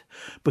lot.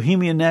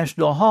 Bohemian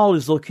National Hall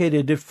is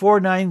located at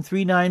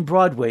 4939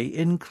 Broadway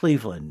in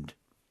Cleveland.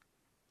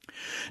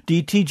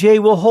 DTJ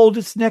will hold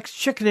its next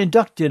chicken and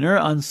duck dinner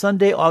on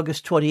Sunday,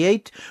 August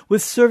 28,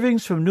 with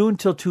servings from noon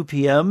till 2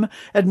 p.m.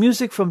 and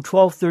music from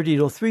 12:30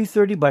 to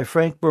 3:30 by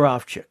Frank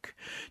Moravchik.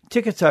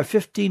 Tickets are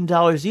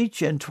 $15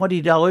 each and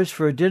 $20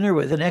 for a dinner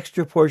with an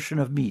extra portion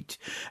of meat.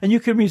 And you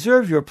can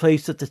reserve your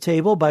place at the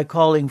table by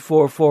calling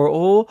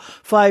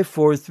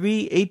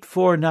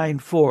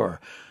 440-543-8494.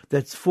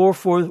 That's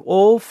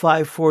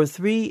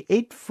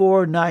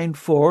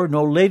 440-543-8494,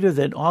 no later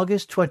than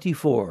August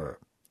 24.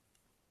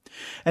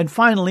 And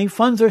finally,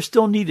 funds are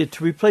still needed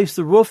to replace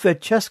the roof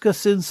at Česká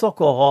Syn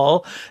Sokol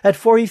Hall at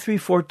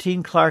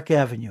 4314 Clark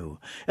Avenue,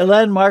 a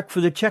landmark for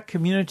the Czech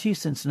community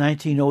since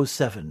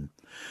 1907.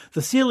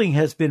 The ceiling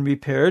has been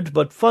repaired,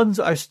 but funds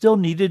are still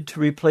needed to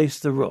replace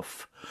the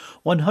roof.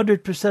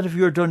 100% of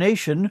your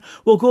donation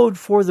will go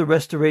for the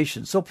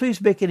restoration, so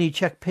please make any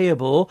check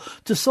payable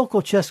to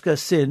Sokol Česká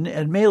Syn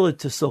and mail it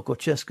to Sokol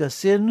Česká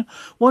Syn,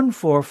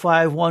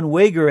 1451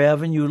 Wager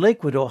Avenue,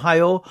 Lakewood,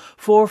 Ohio,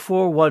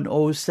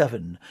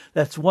 44107.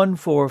 That's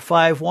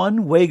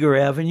 1451 Wager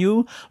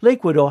Avenue,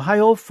 Lakewood,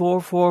 Ohio,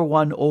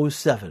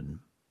 44107.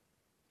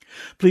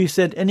 Please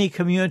send any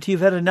community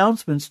event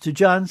announcements to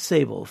John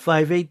Sable,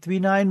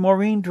 5839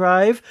 Maureen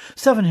Drive,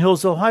 Seven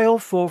Hills, Ohio,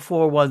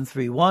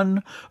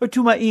 44131, or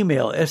to my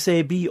email,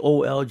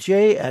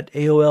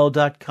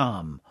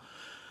 sabolj@aol.com.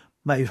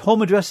 My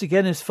home address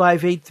again is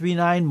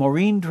 5839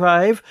 Maureen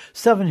Drive,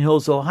 Seven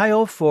Hills,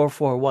 Ohio,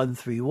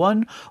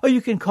 44131, or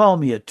you can call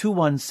me at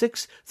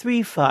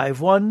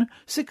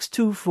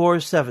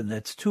 216-351-6247.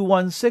 That's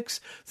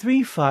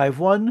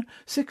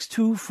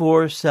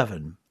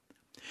 216-351-6247.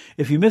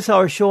 If you miss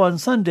our show on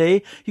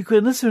Sunday, you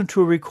can listen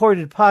to a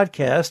recorded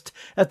podcast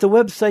at the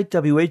website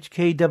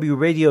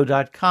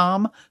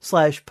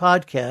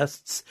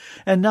whkwradio.com/podcasts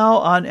and now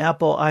on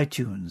Apple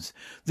iTunes.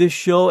 This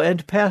show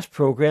and past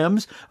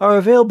programs are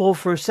available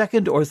for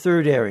second or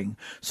third airing,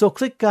 so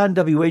click on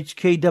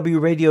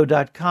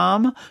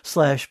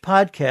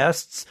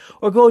whkwradio.com/podcasts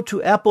or go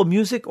to Apple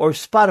Music or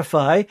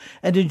Spotify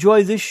and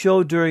enjoy this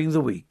show during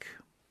the week.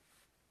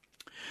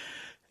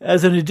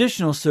 As an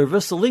additional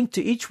service, a link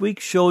to each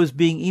week's show is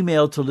being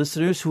emailed to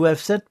listeners who have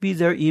sent me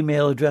their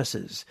email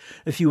addresses.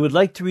 If you would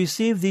like to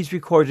receive these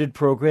recorded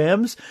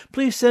programs,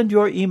 please send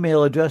your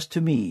email address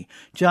to me,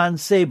 John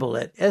Sable,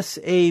 at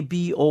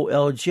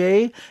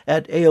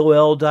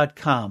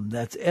sabolj@aol.com.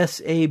 That's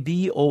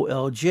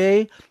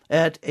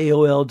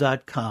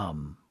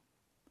sabolj@aol.com.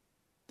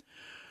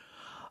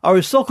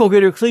 Our Sokol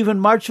Greater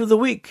Cleveland March of the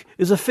Week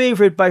is a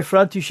favorite by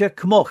František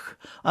Kmoch,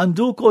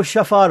 Andulko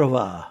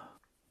Šafárova.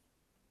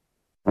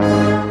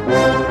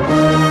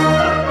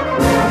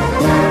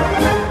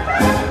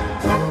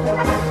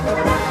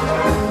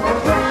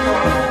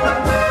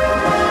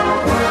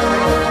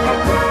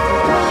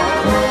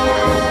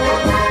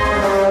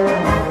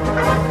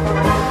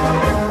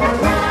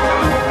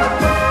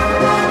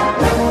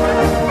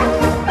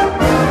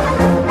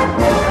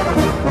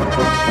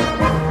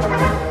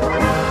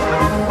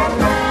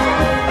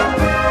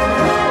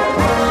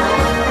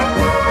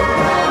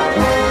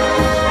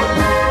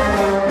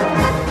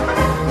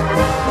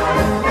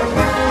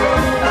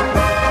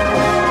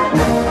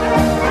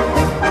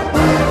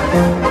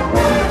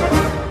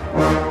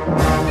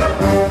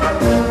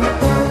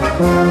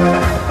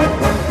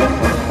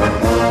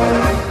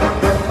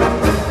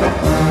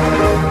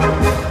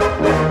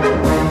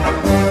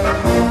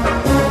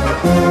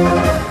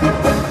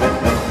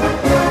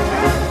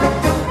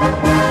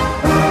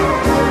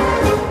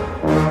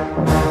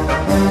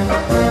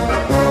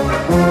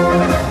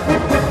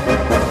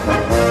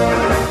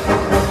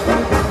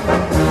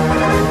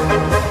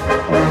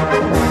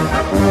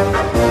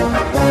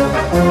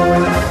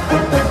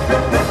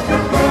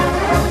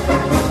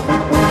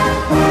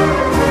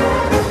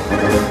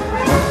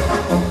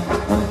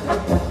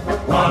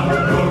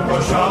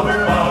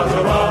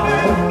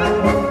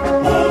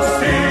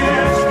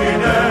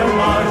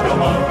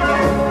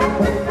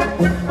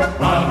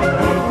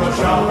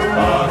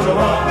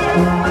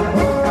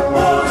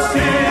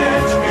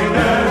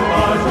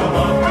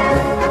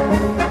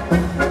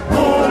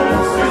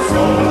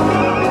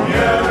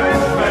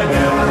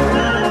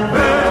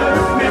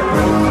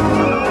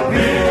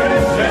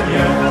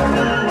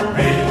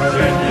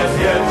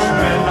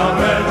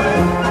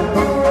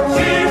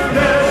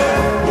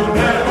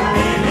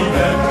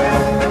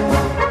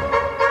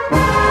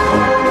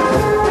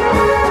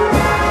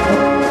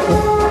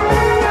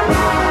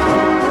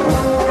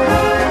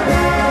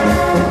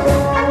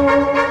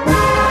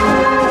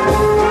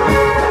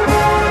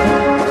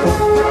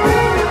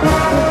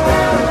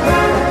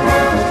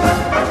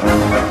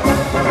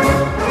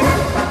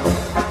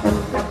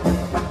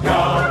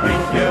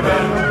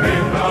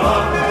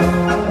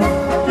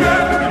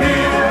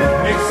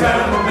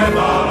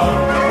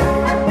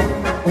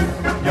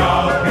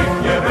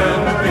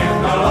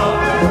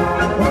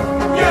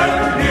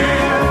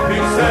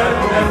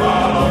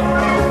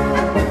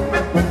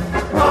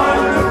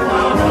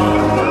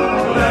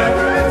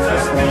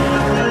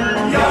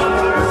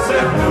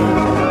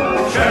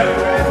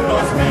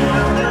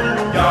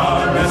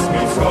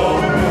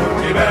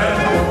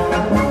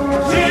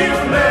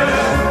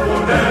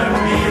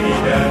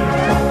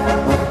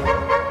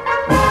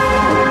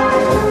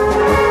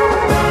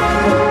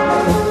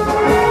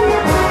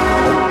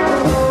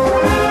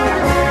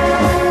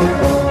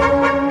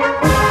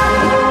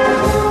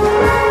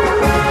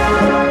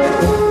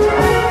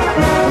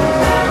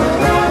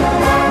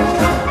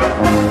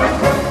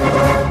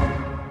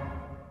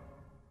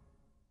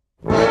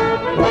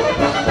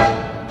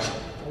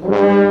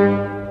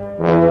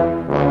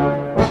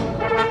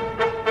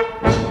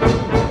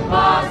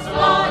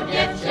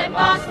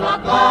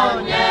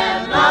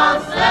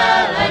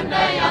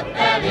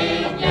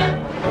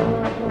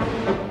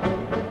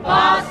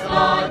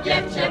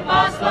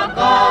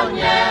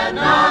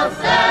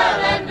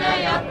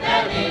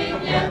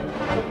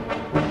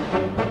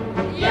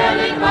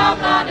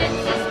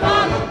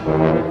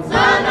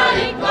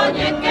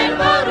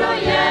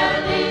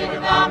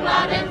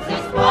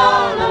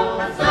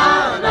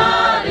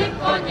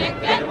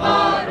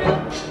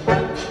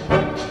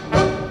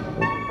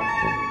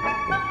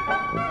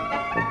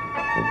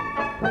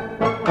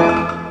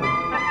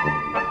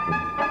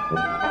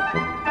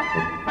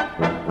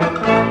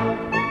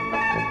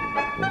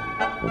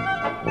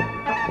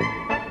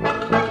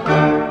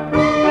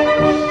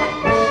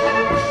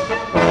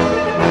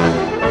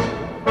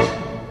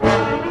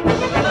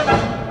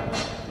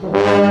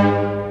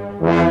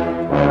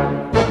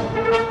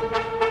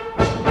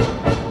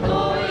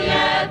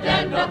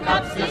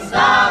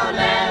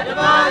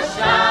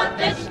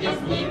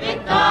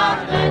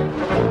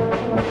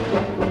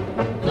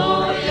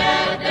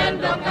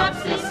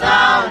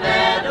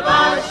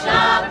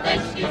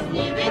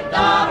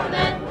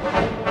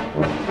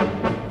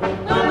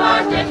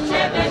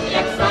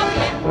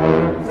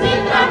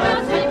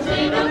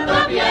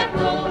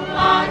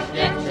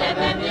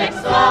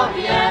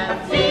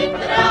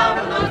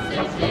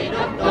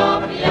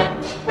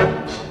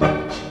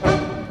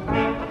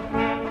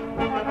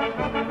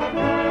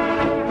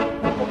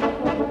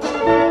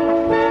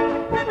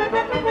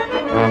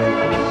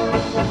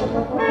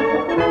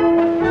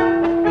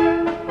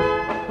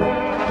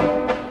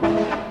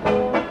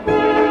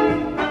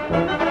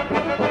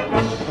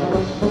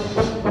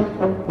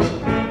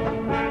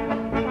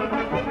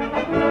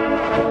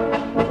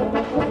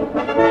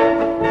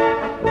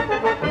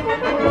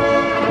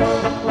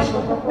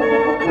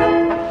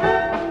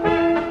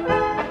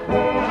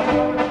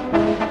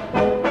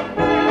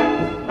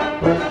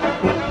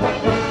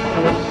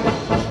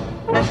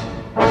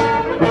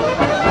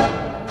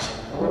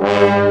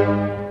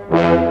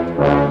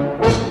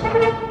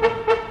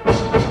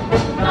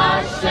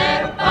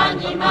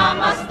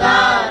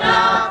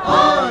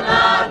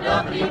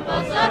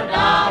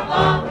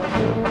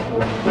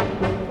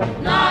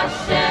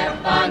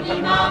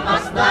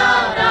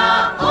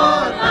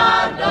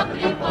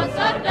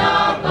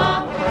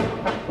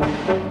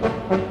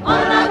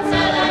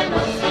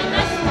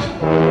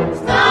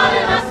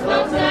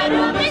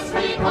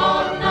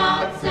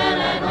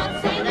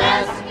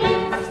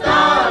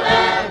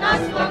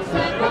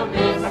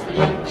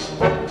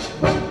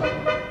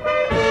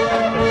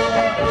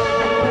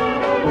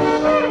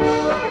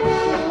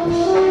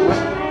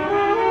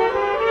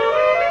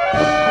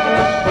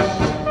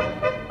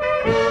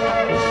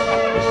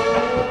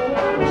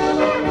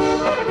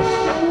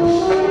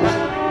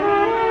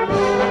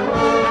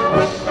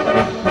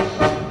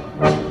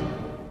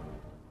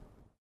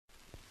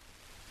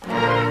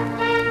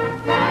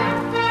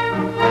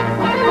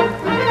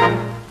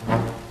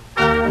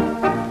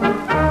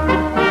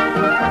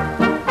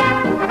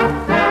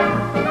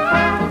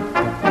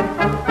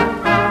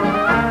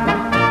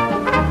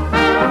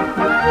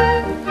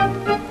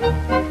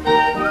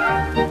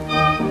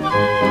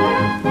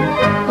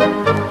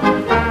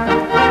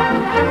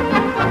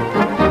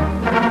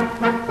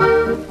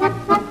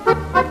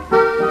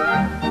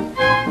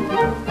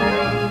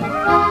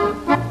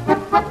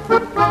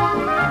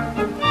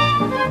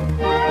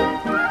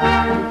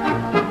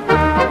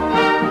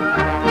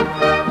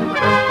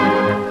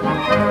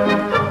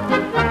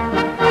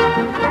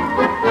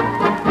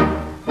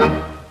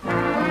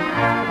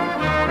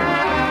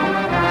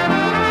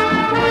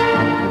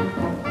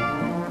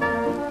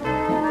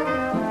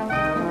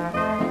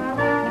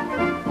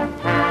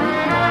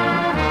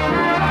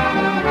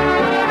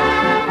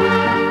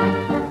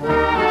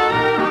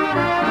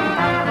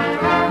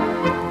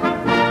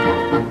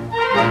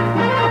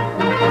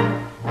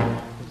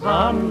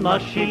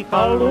 naší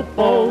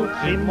chalupou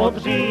 3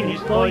 modříny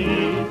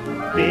stojí.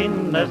 Ty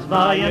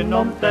nezná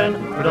jenom ten,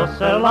 kdo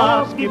se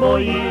lásky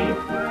bojí.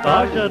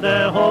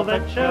 Každého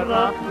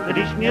večera,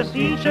 když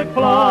měsíček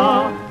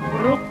plá,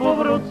 ruku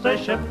v ruce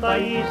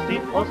šeptají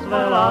si o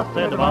své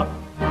lásce dva.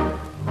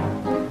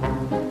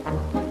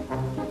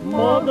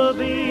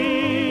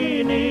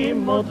 Modříny,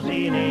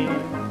 modříny,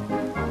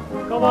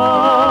 k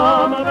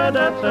vám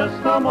vede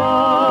cesta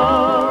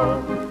má,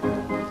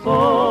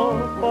 co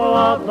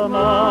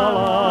platná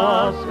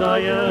láska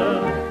je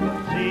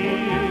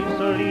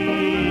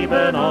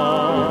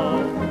přislíbená.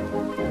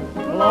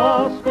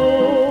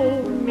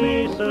 Láskou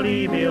mi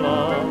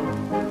slíbila,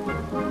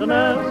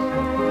 dnes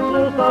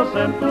zůstal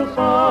jsem tu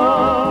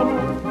sám,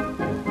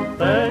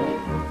 teď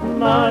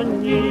na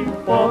ní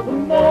pod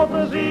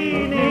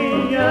modříny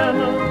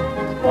jen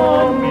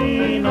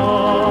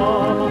vzpomínám.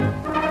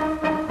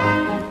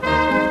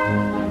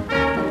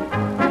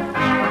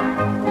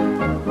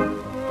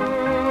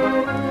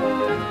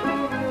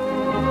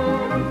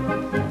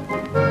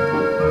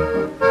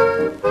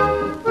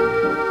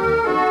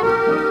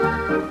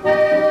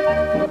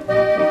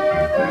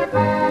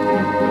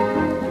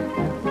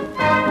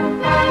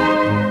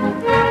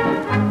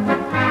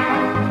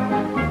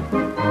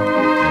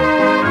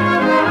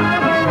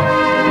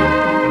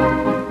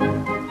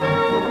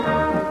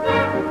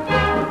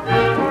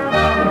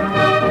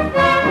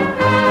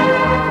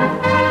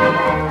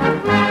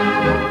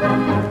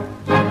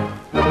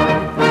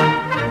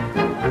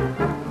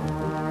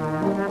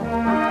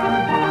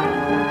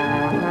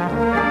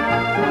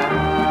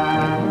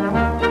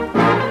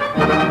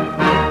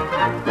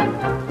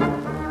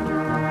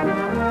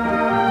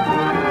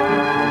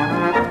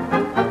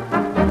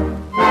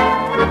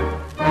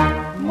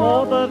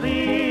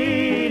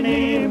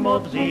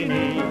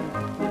 Modříny,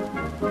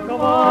 k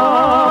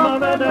vám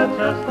vede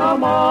cesta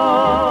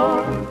má,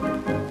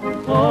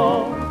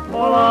 co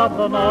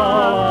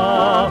platná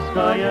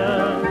láska je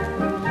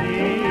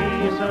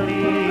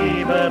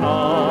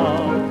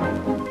přislíbená.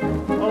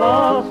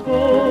 Lásku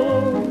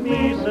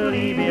mi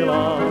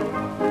slíbila,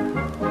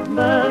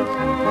 dnes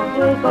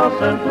zůstal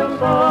jsem tu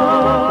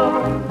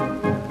sám,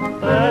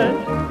 teď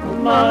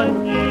na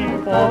ní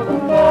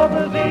pod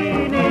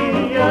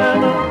modříny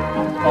jen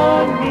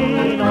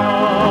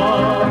vzpomínám.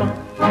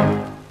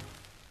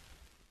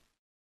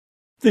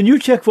 The New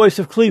Czech Voice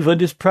of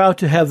Cleveland is proud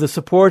to have the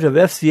support of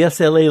FCS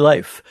LA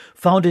Life,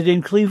 founded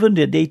in Cleveland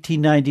in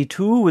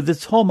 1892 with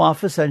its home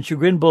office on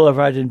Chagrin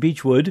Boulevard in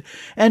Beechwood,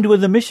 and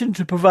with a mission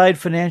to provide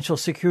financial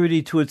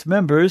security to its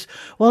members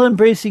while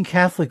embracing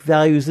Catholic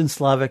values and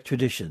Slavic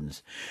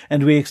traditions.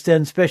 And we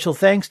extend special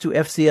thanks to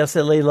FCS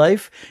LA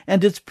Life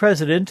and its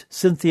president,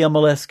 Cynthia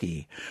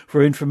Molesky.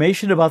 For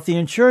information about the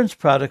insurance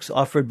products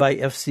offered by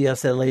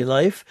FCS LA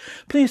Life,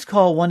 please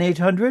call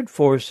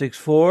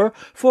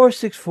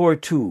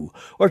 1-800-464-4642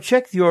 or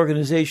check the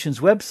organization's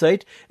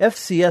website,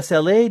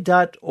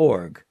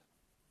 fcsla.org.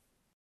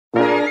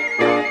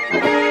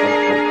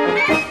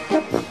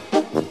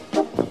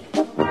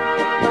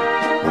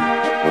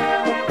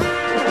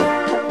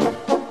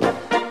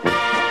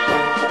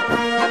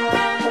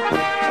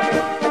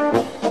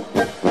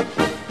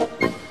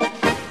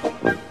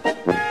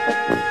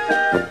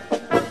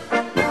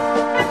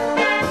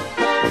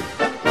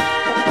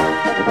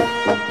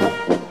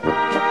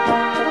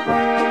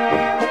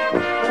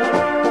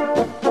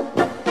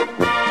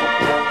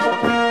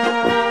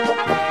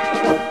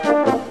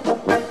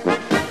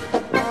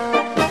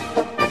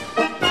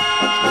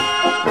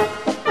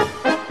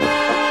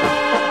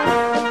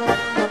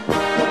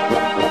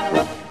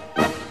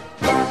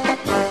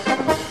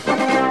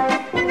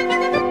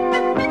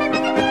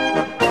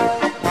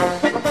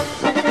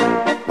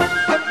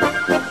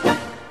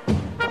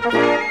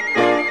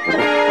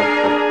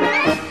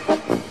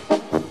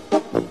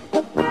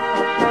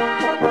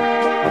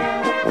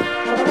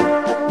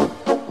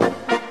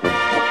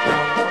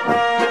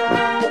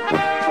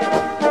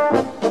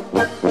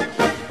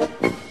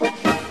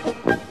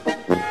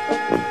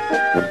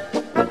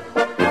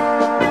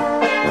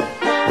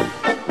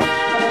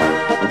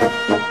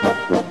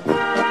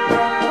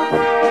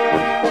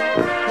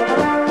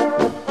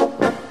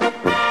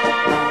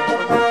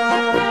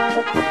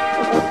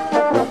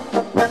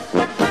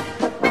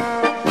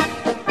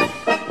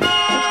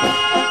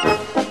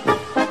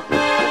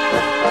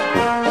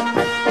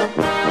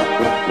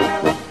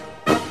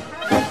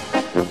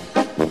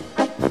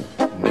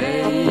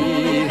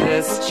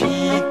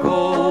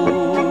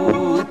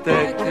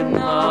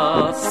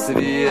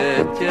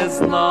 světě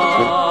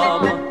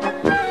znám,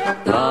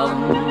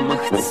 tam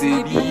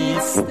chci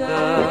být s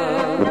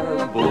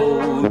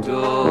tebou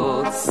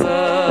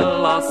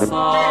docela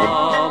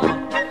sám,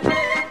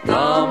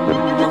 tam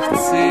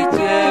chci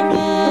tě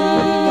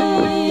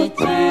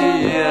mít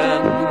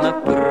jen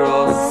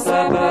pro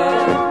sebe.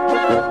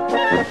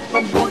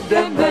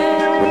 Budeme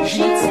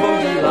žít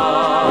svojí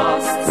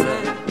lásce,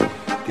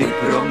 ty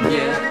pro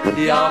mě,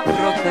 já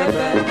pro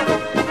tebe.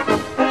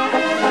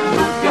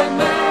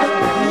 Budeme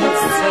mít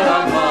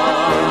zcela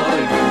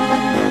malý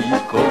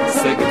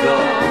kousek do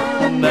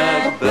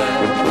nebe.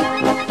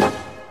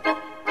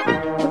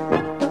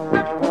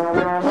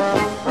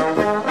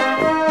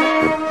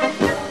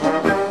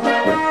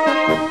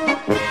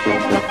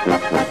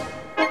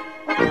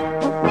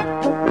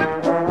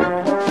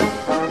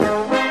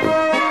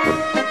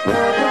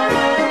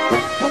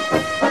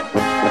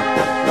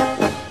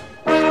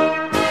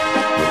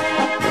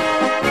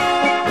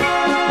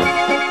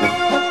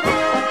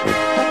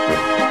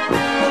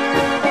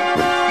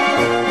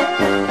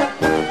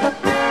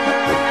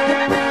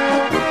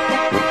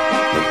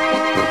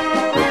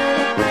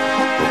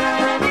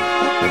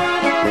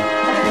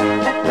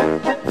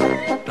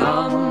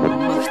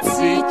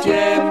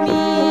 tě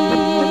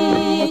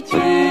mít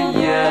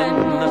jen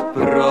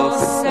pro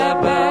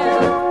sebe.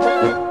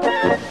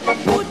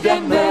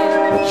 Budeme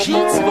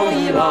žít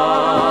svojí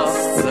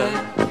lásce,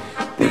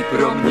 ty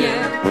pro mě,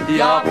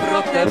 já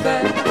pro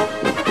tebe.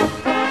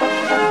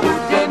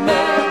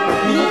 Budeme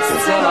mít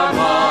zcela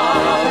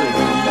malý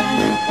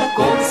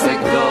kousek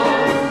do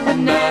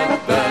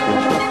nebe.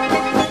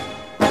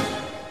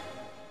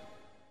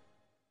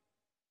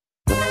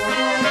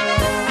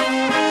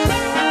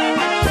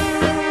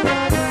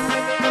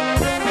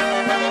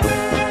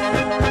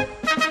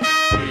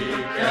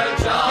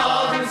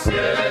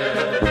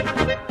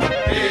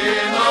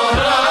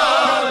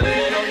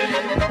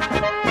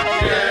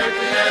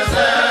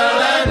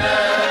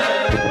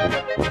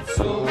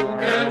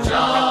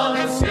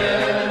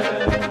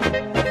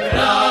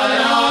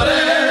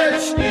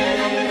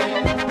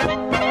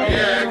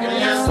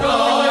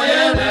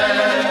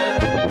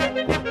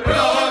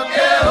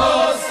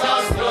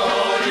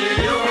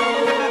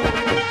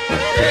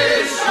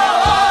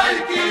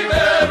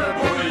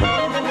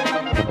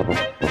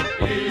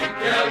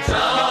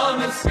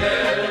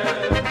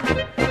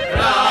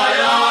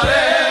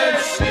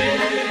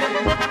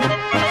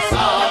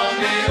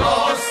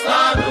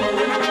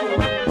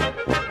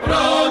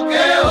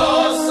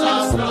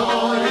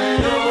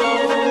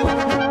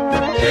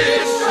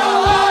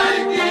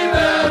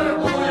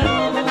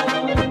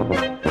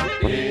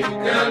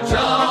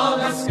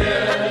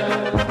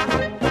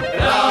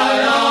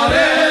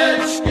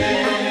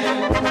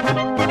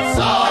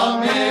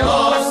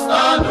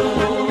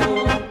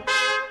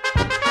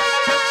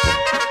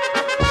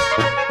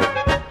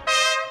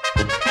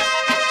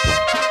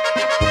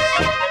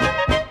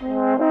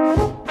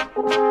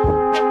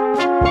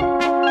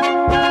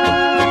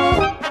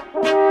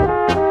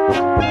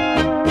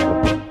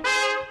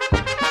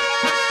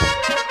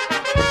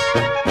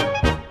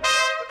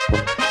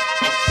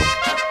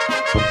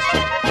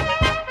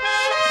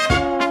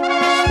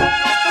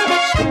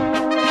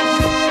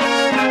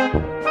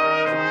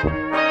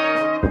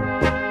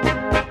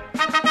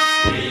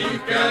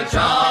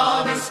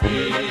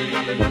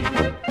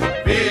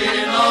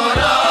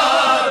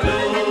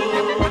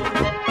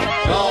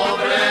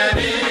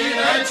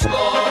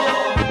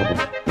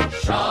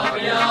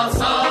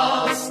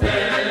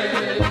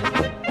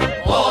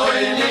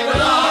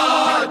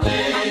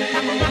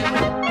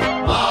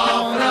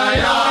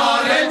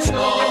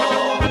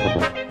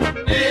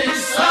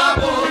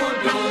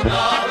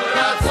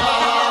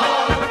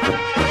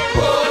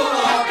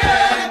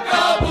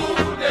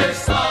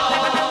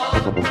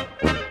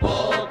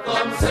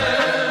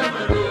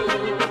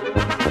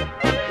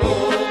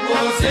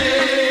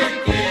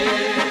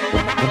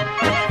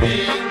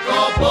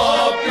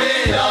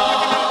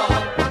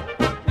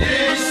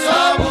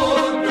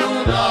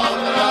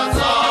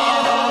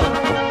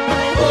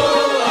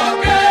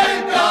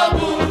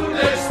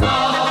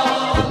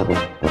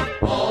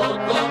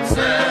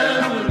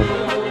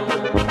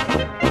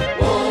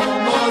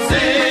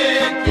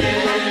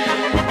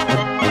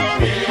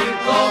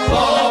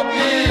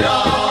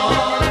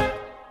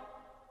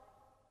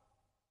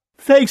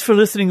 Thanks for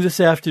listening this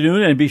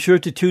afternoon, and be sure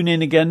to tune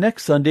in again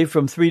next Sunday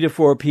from 3 to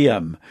 4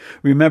 p.m.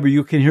 Remember,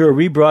 you can hear a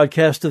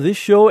rebroadcast of this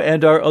show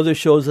and our other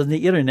shows on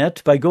the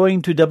Internet by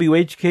going to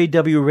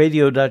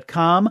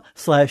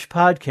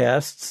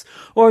whkwradio.com/podcasts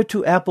or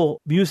to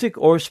Apple Music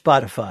or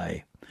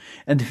Spotify.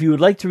 And if you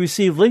would like to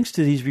receive links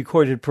to these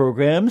recorded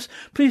programs,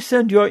 please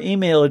send your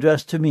email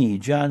address to me,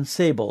 John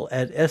Sabol,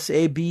 at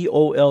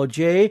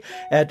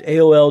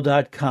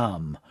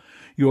sabolj@aol.com.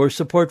 Your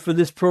support for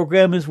this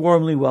program is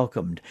warmly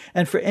welcomed.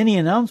 And for any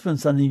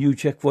announcements on the New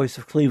Czech Voice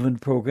of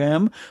Cleveland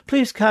program,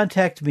 please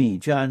contact me,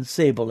 John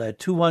Sabol, at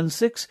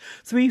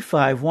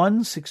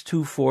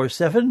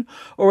 216-351-6247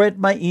 or at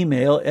my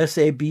email,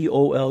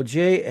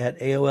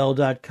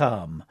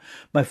 sabolj@aol.com.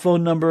 My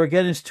phone number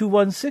again is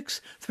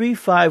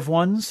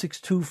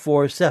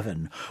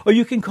 216-351-6247. Or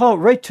you can call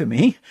right to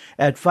me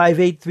at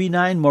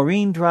 5839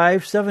 Maureen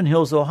Drive, Seven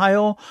Hills,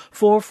 Ohio,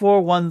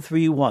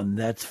 44131.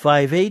 That's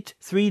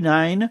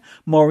 5839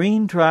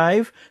 Maureen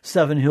Drive,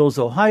 Seven Hills,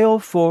 Ohio,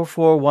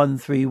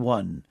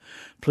 44131.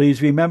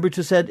 Please remember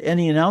to send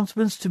any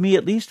announcements to me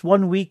at least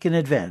 1 week in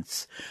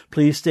advance.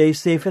 Please stay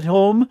safe at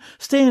home,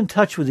 stay in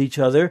touch with each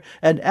other,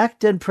 and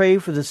act and pray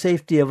for the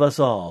safety of us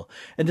all,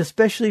 and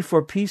especially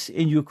for peace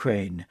in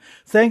Ukraine.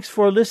 Thanks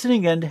for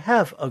listening, and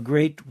have a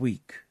great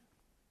week.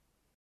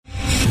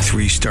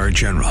 3-star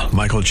General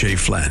Michael J.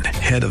 Flynn,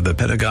 head of the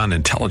Pentagon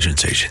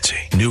Intelligence Agency,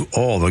 knew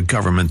all the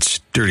government's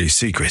dirty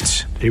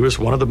secrets. He was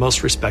one of the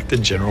most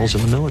respected generals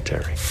in the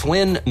military.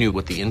 Flynn knew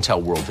what the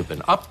intel world had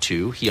been up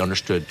to. He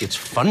understood its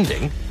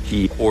funding.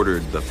 He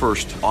ordered the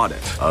first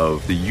audit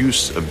of the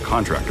use of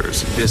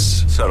contractors.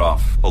 This set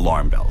off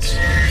alarm bells.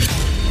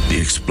 The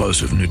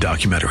explosive new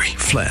documentary,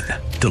 Flynn,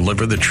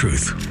 Deliver the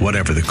Truth,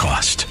 Whatever the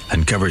Cost,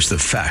 uncovers the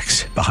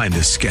facts behind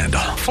this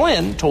scandal.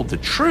 Flynn told the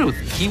truth.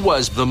 He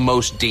was the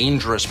most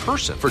dangerous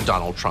person for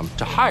Donald Trump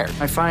to hire.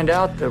 I find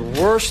out the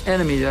worst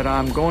enemy that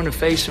I'm going to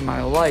face in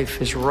my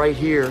life is right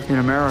here in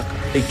America.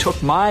 They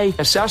took my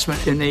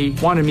assessment and they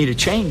wanted me to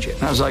change it.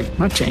 And I was like, I'm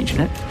not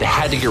changing it. They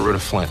had to get rid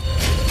of Flynn.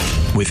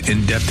 With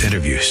in-depth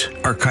interviews,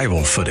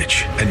 archival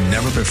footage, and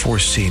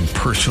never-before-seen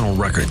personal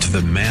records of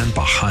the man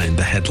behind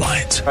the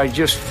headlines. I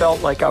just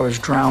felt like I was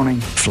drowning.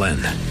 Flynn,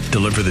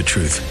 Deliver the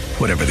Truth,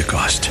 Whatever the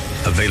Cost.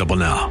 Available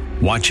now.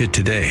 Watch it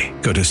today.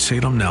 Go to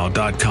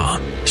salemnow.com.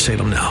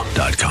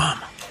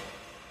 salemnow.com.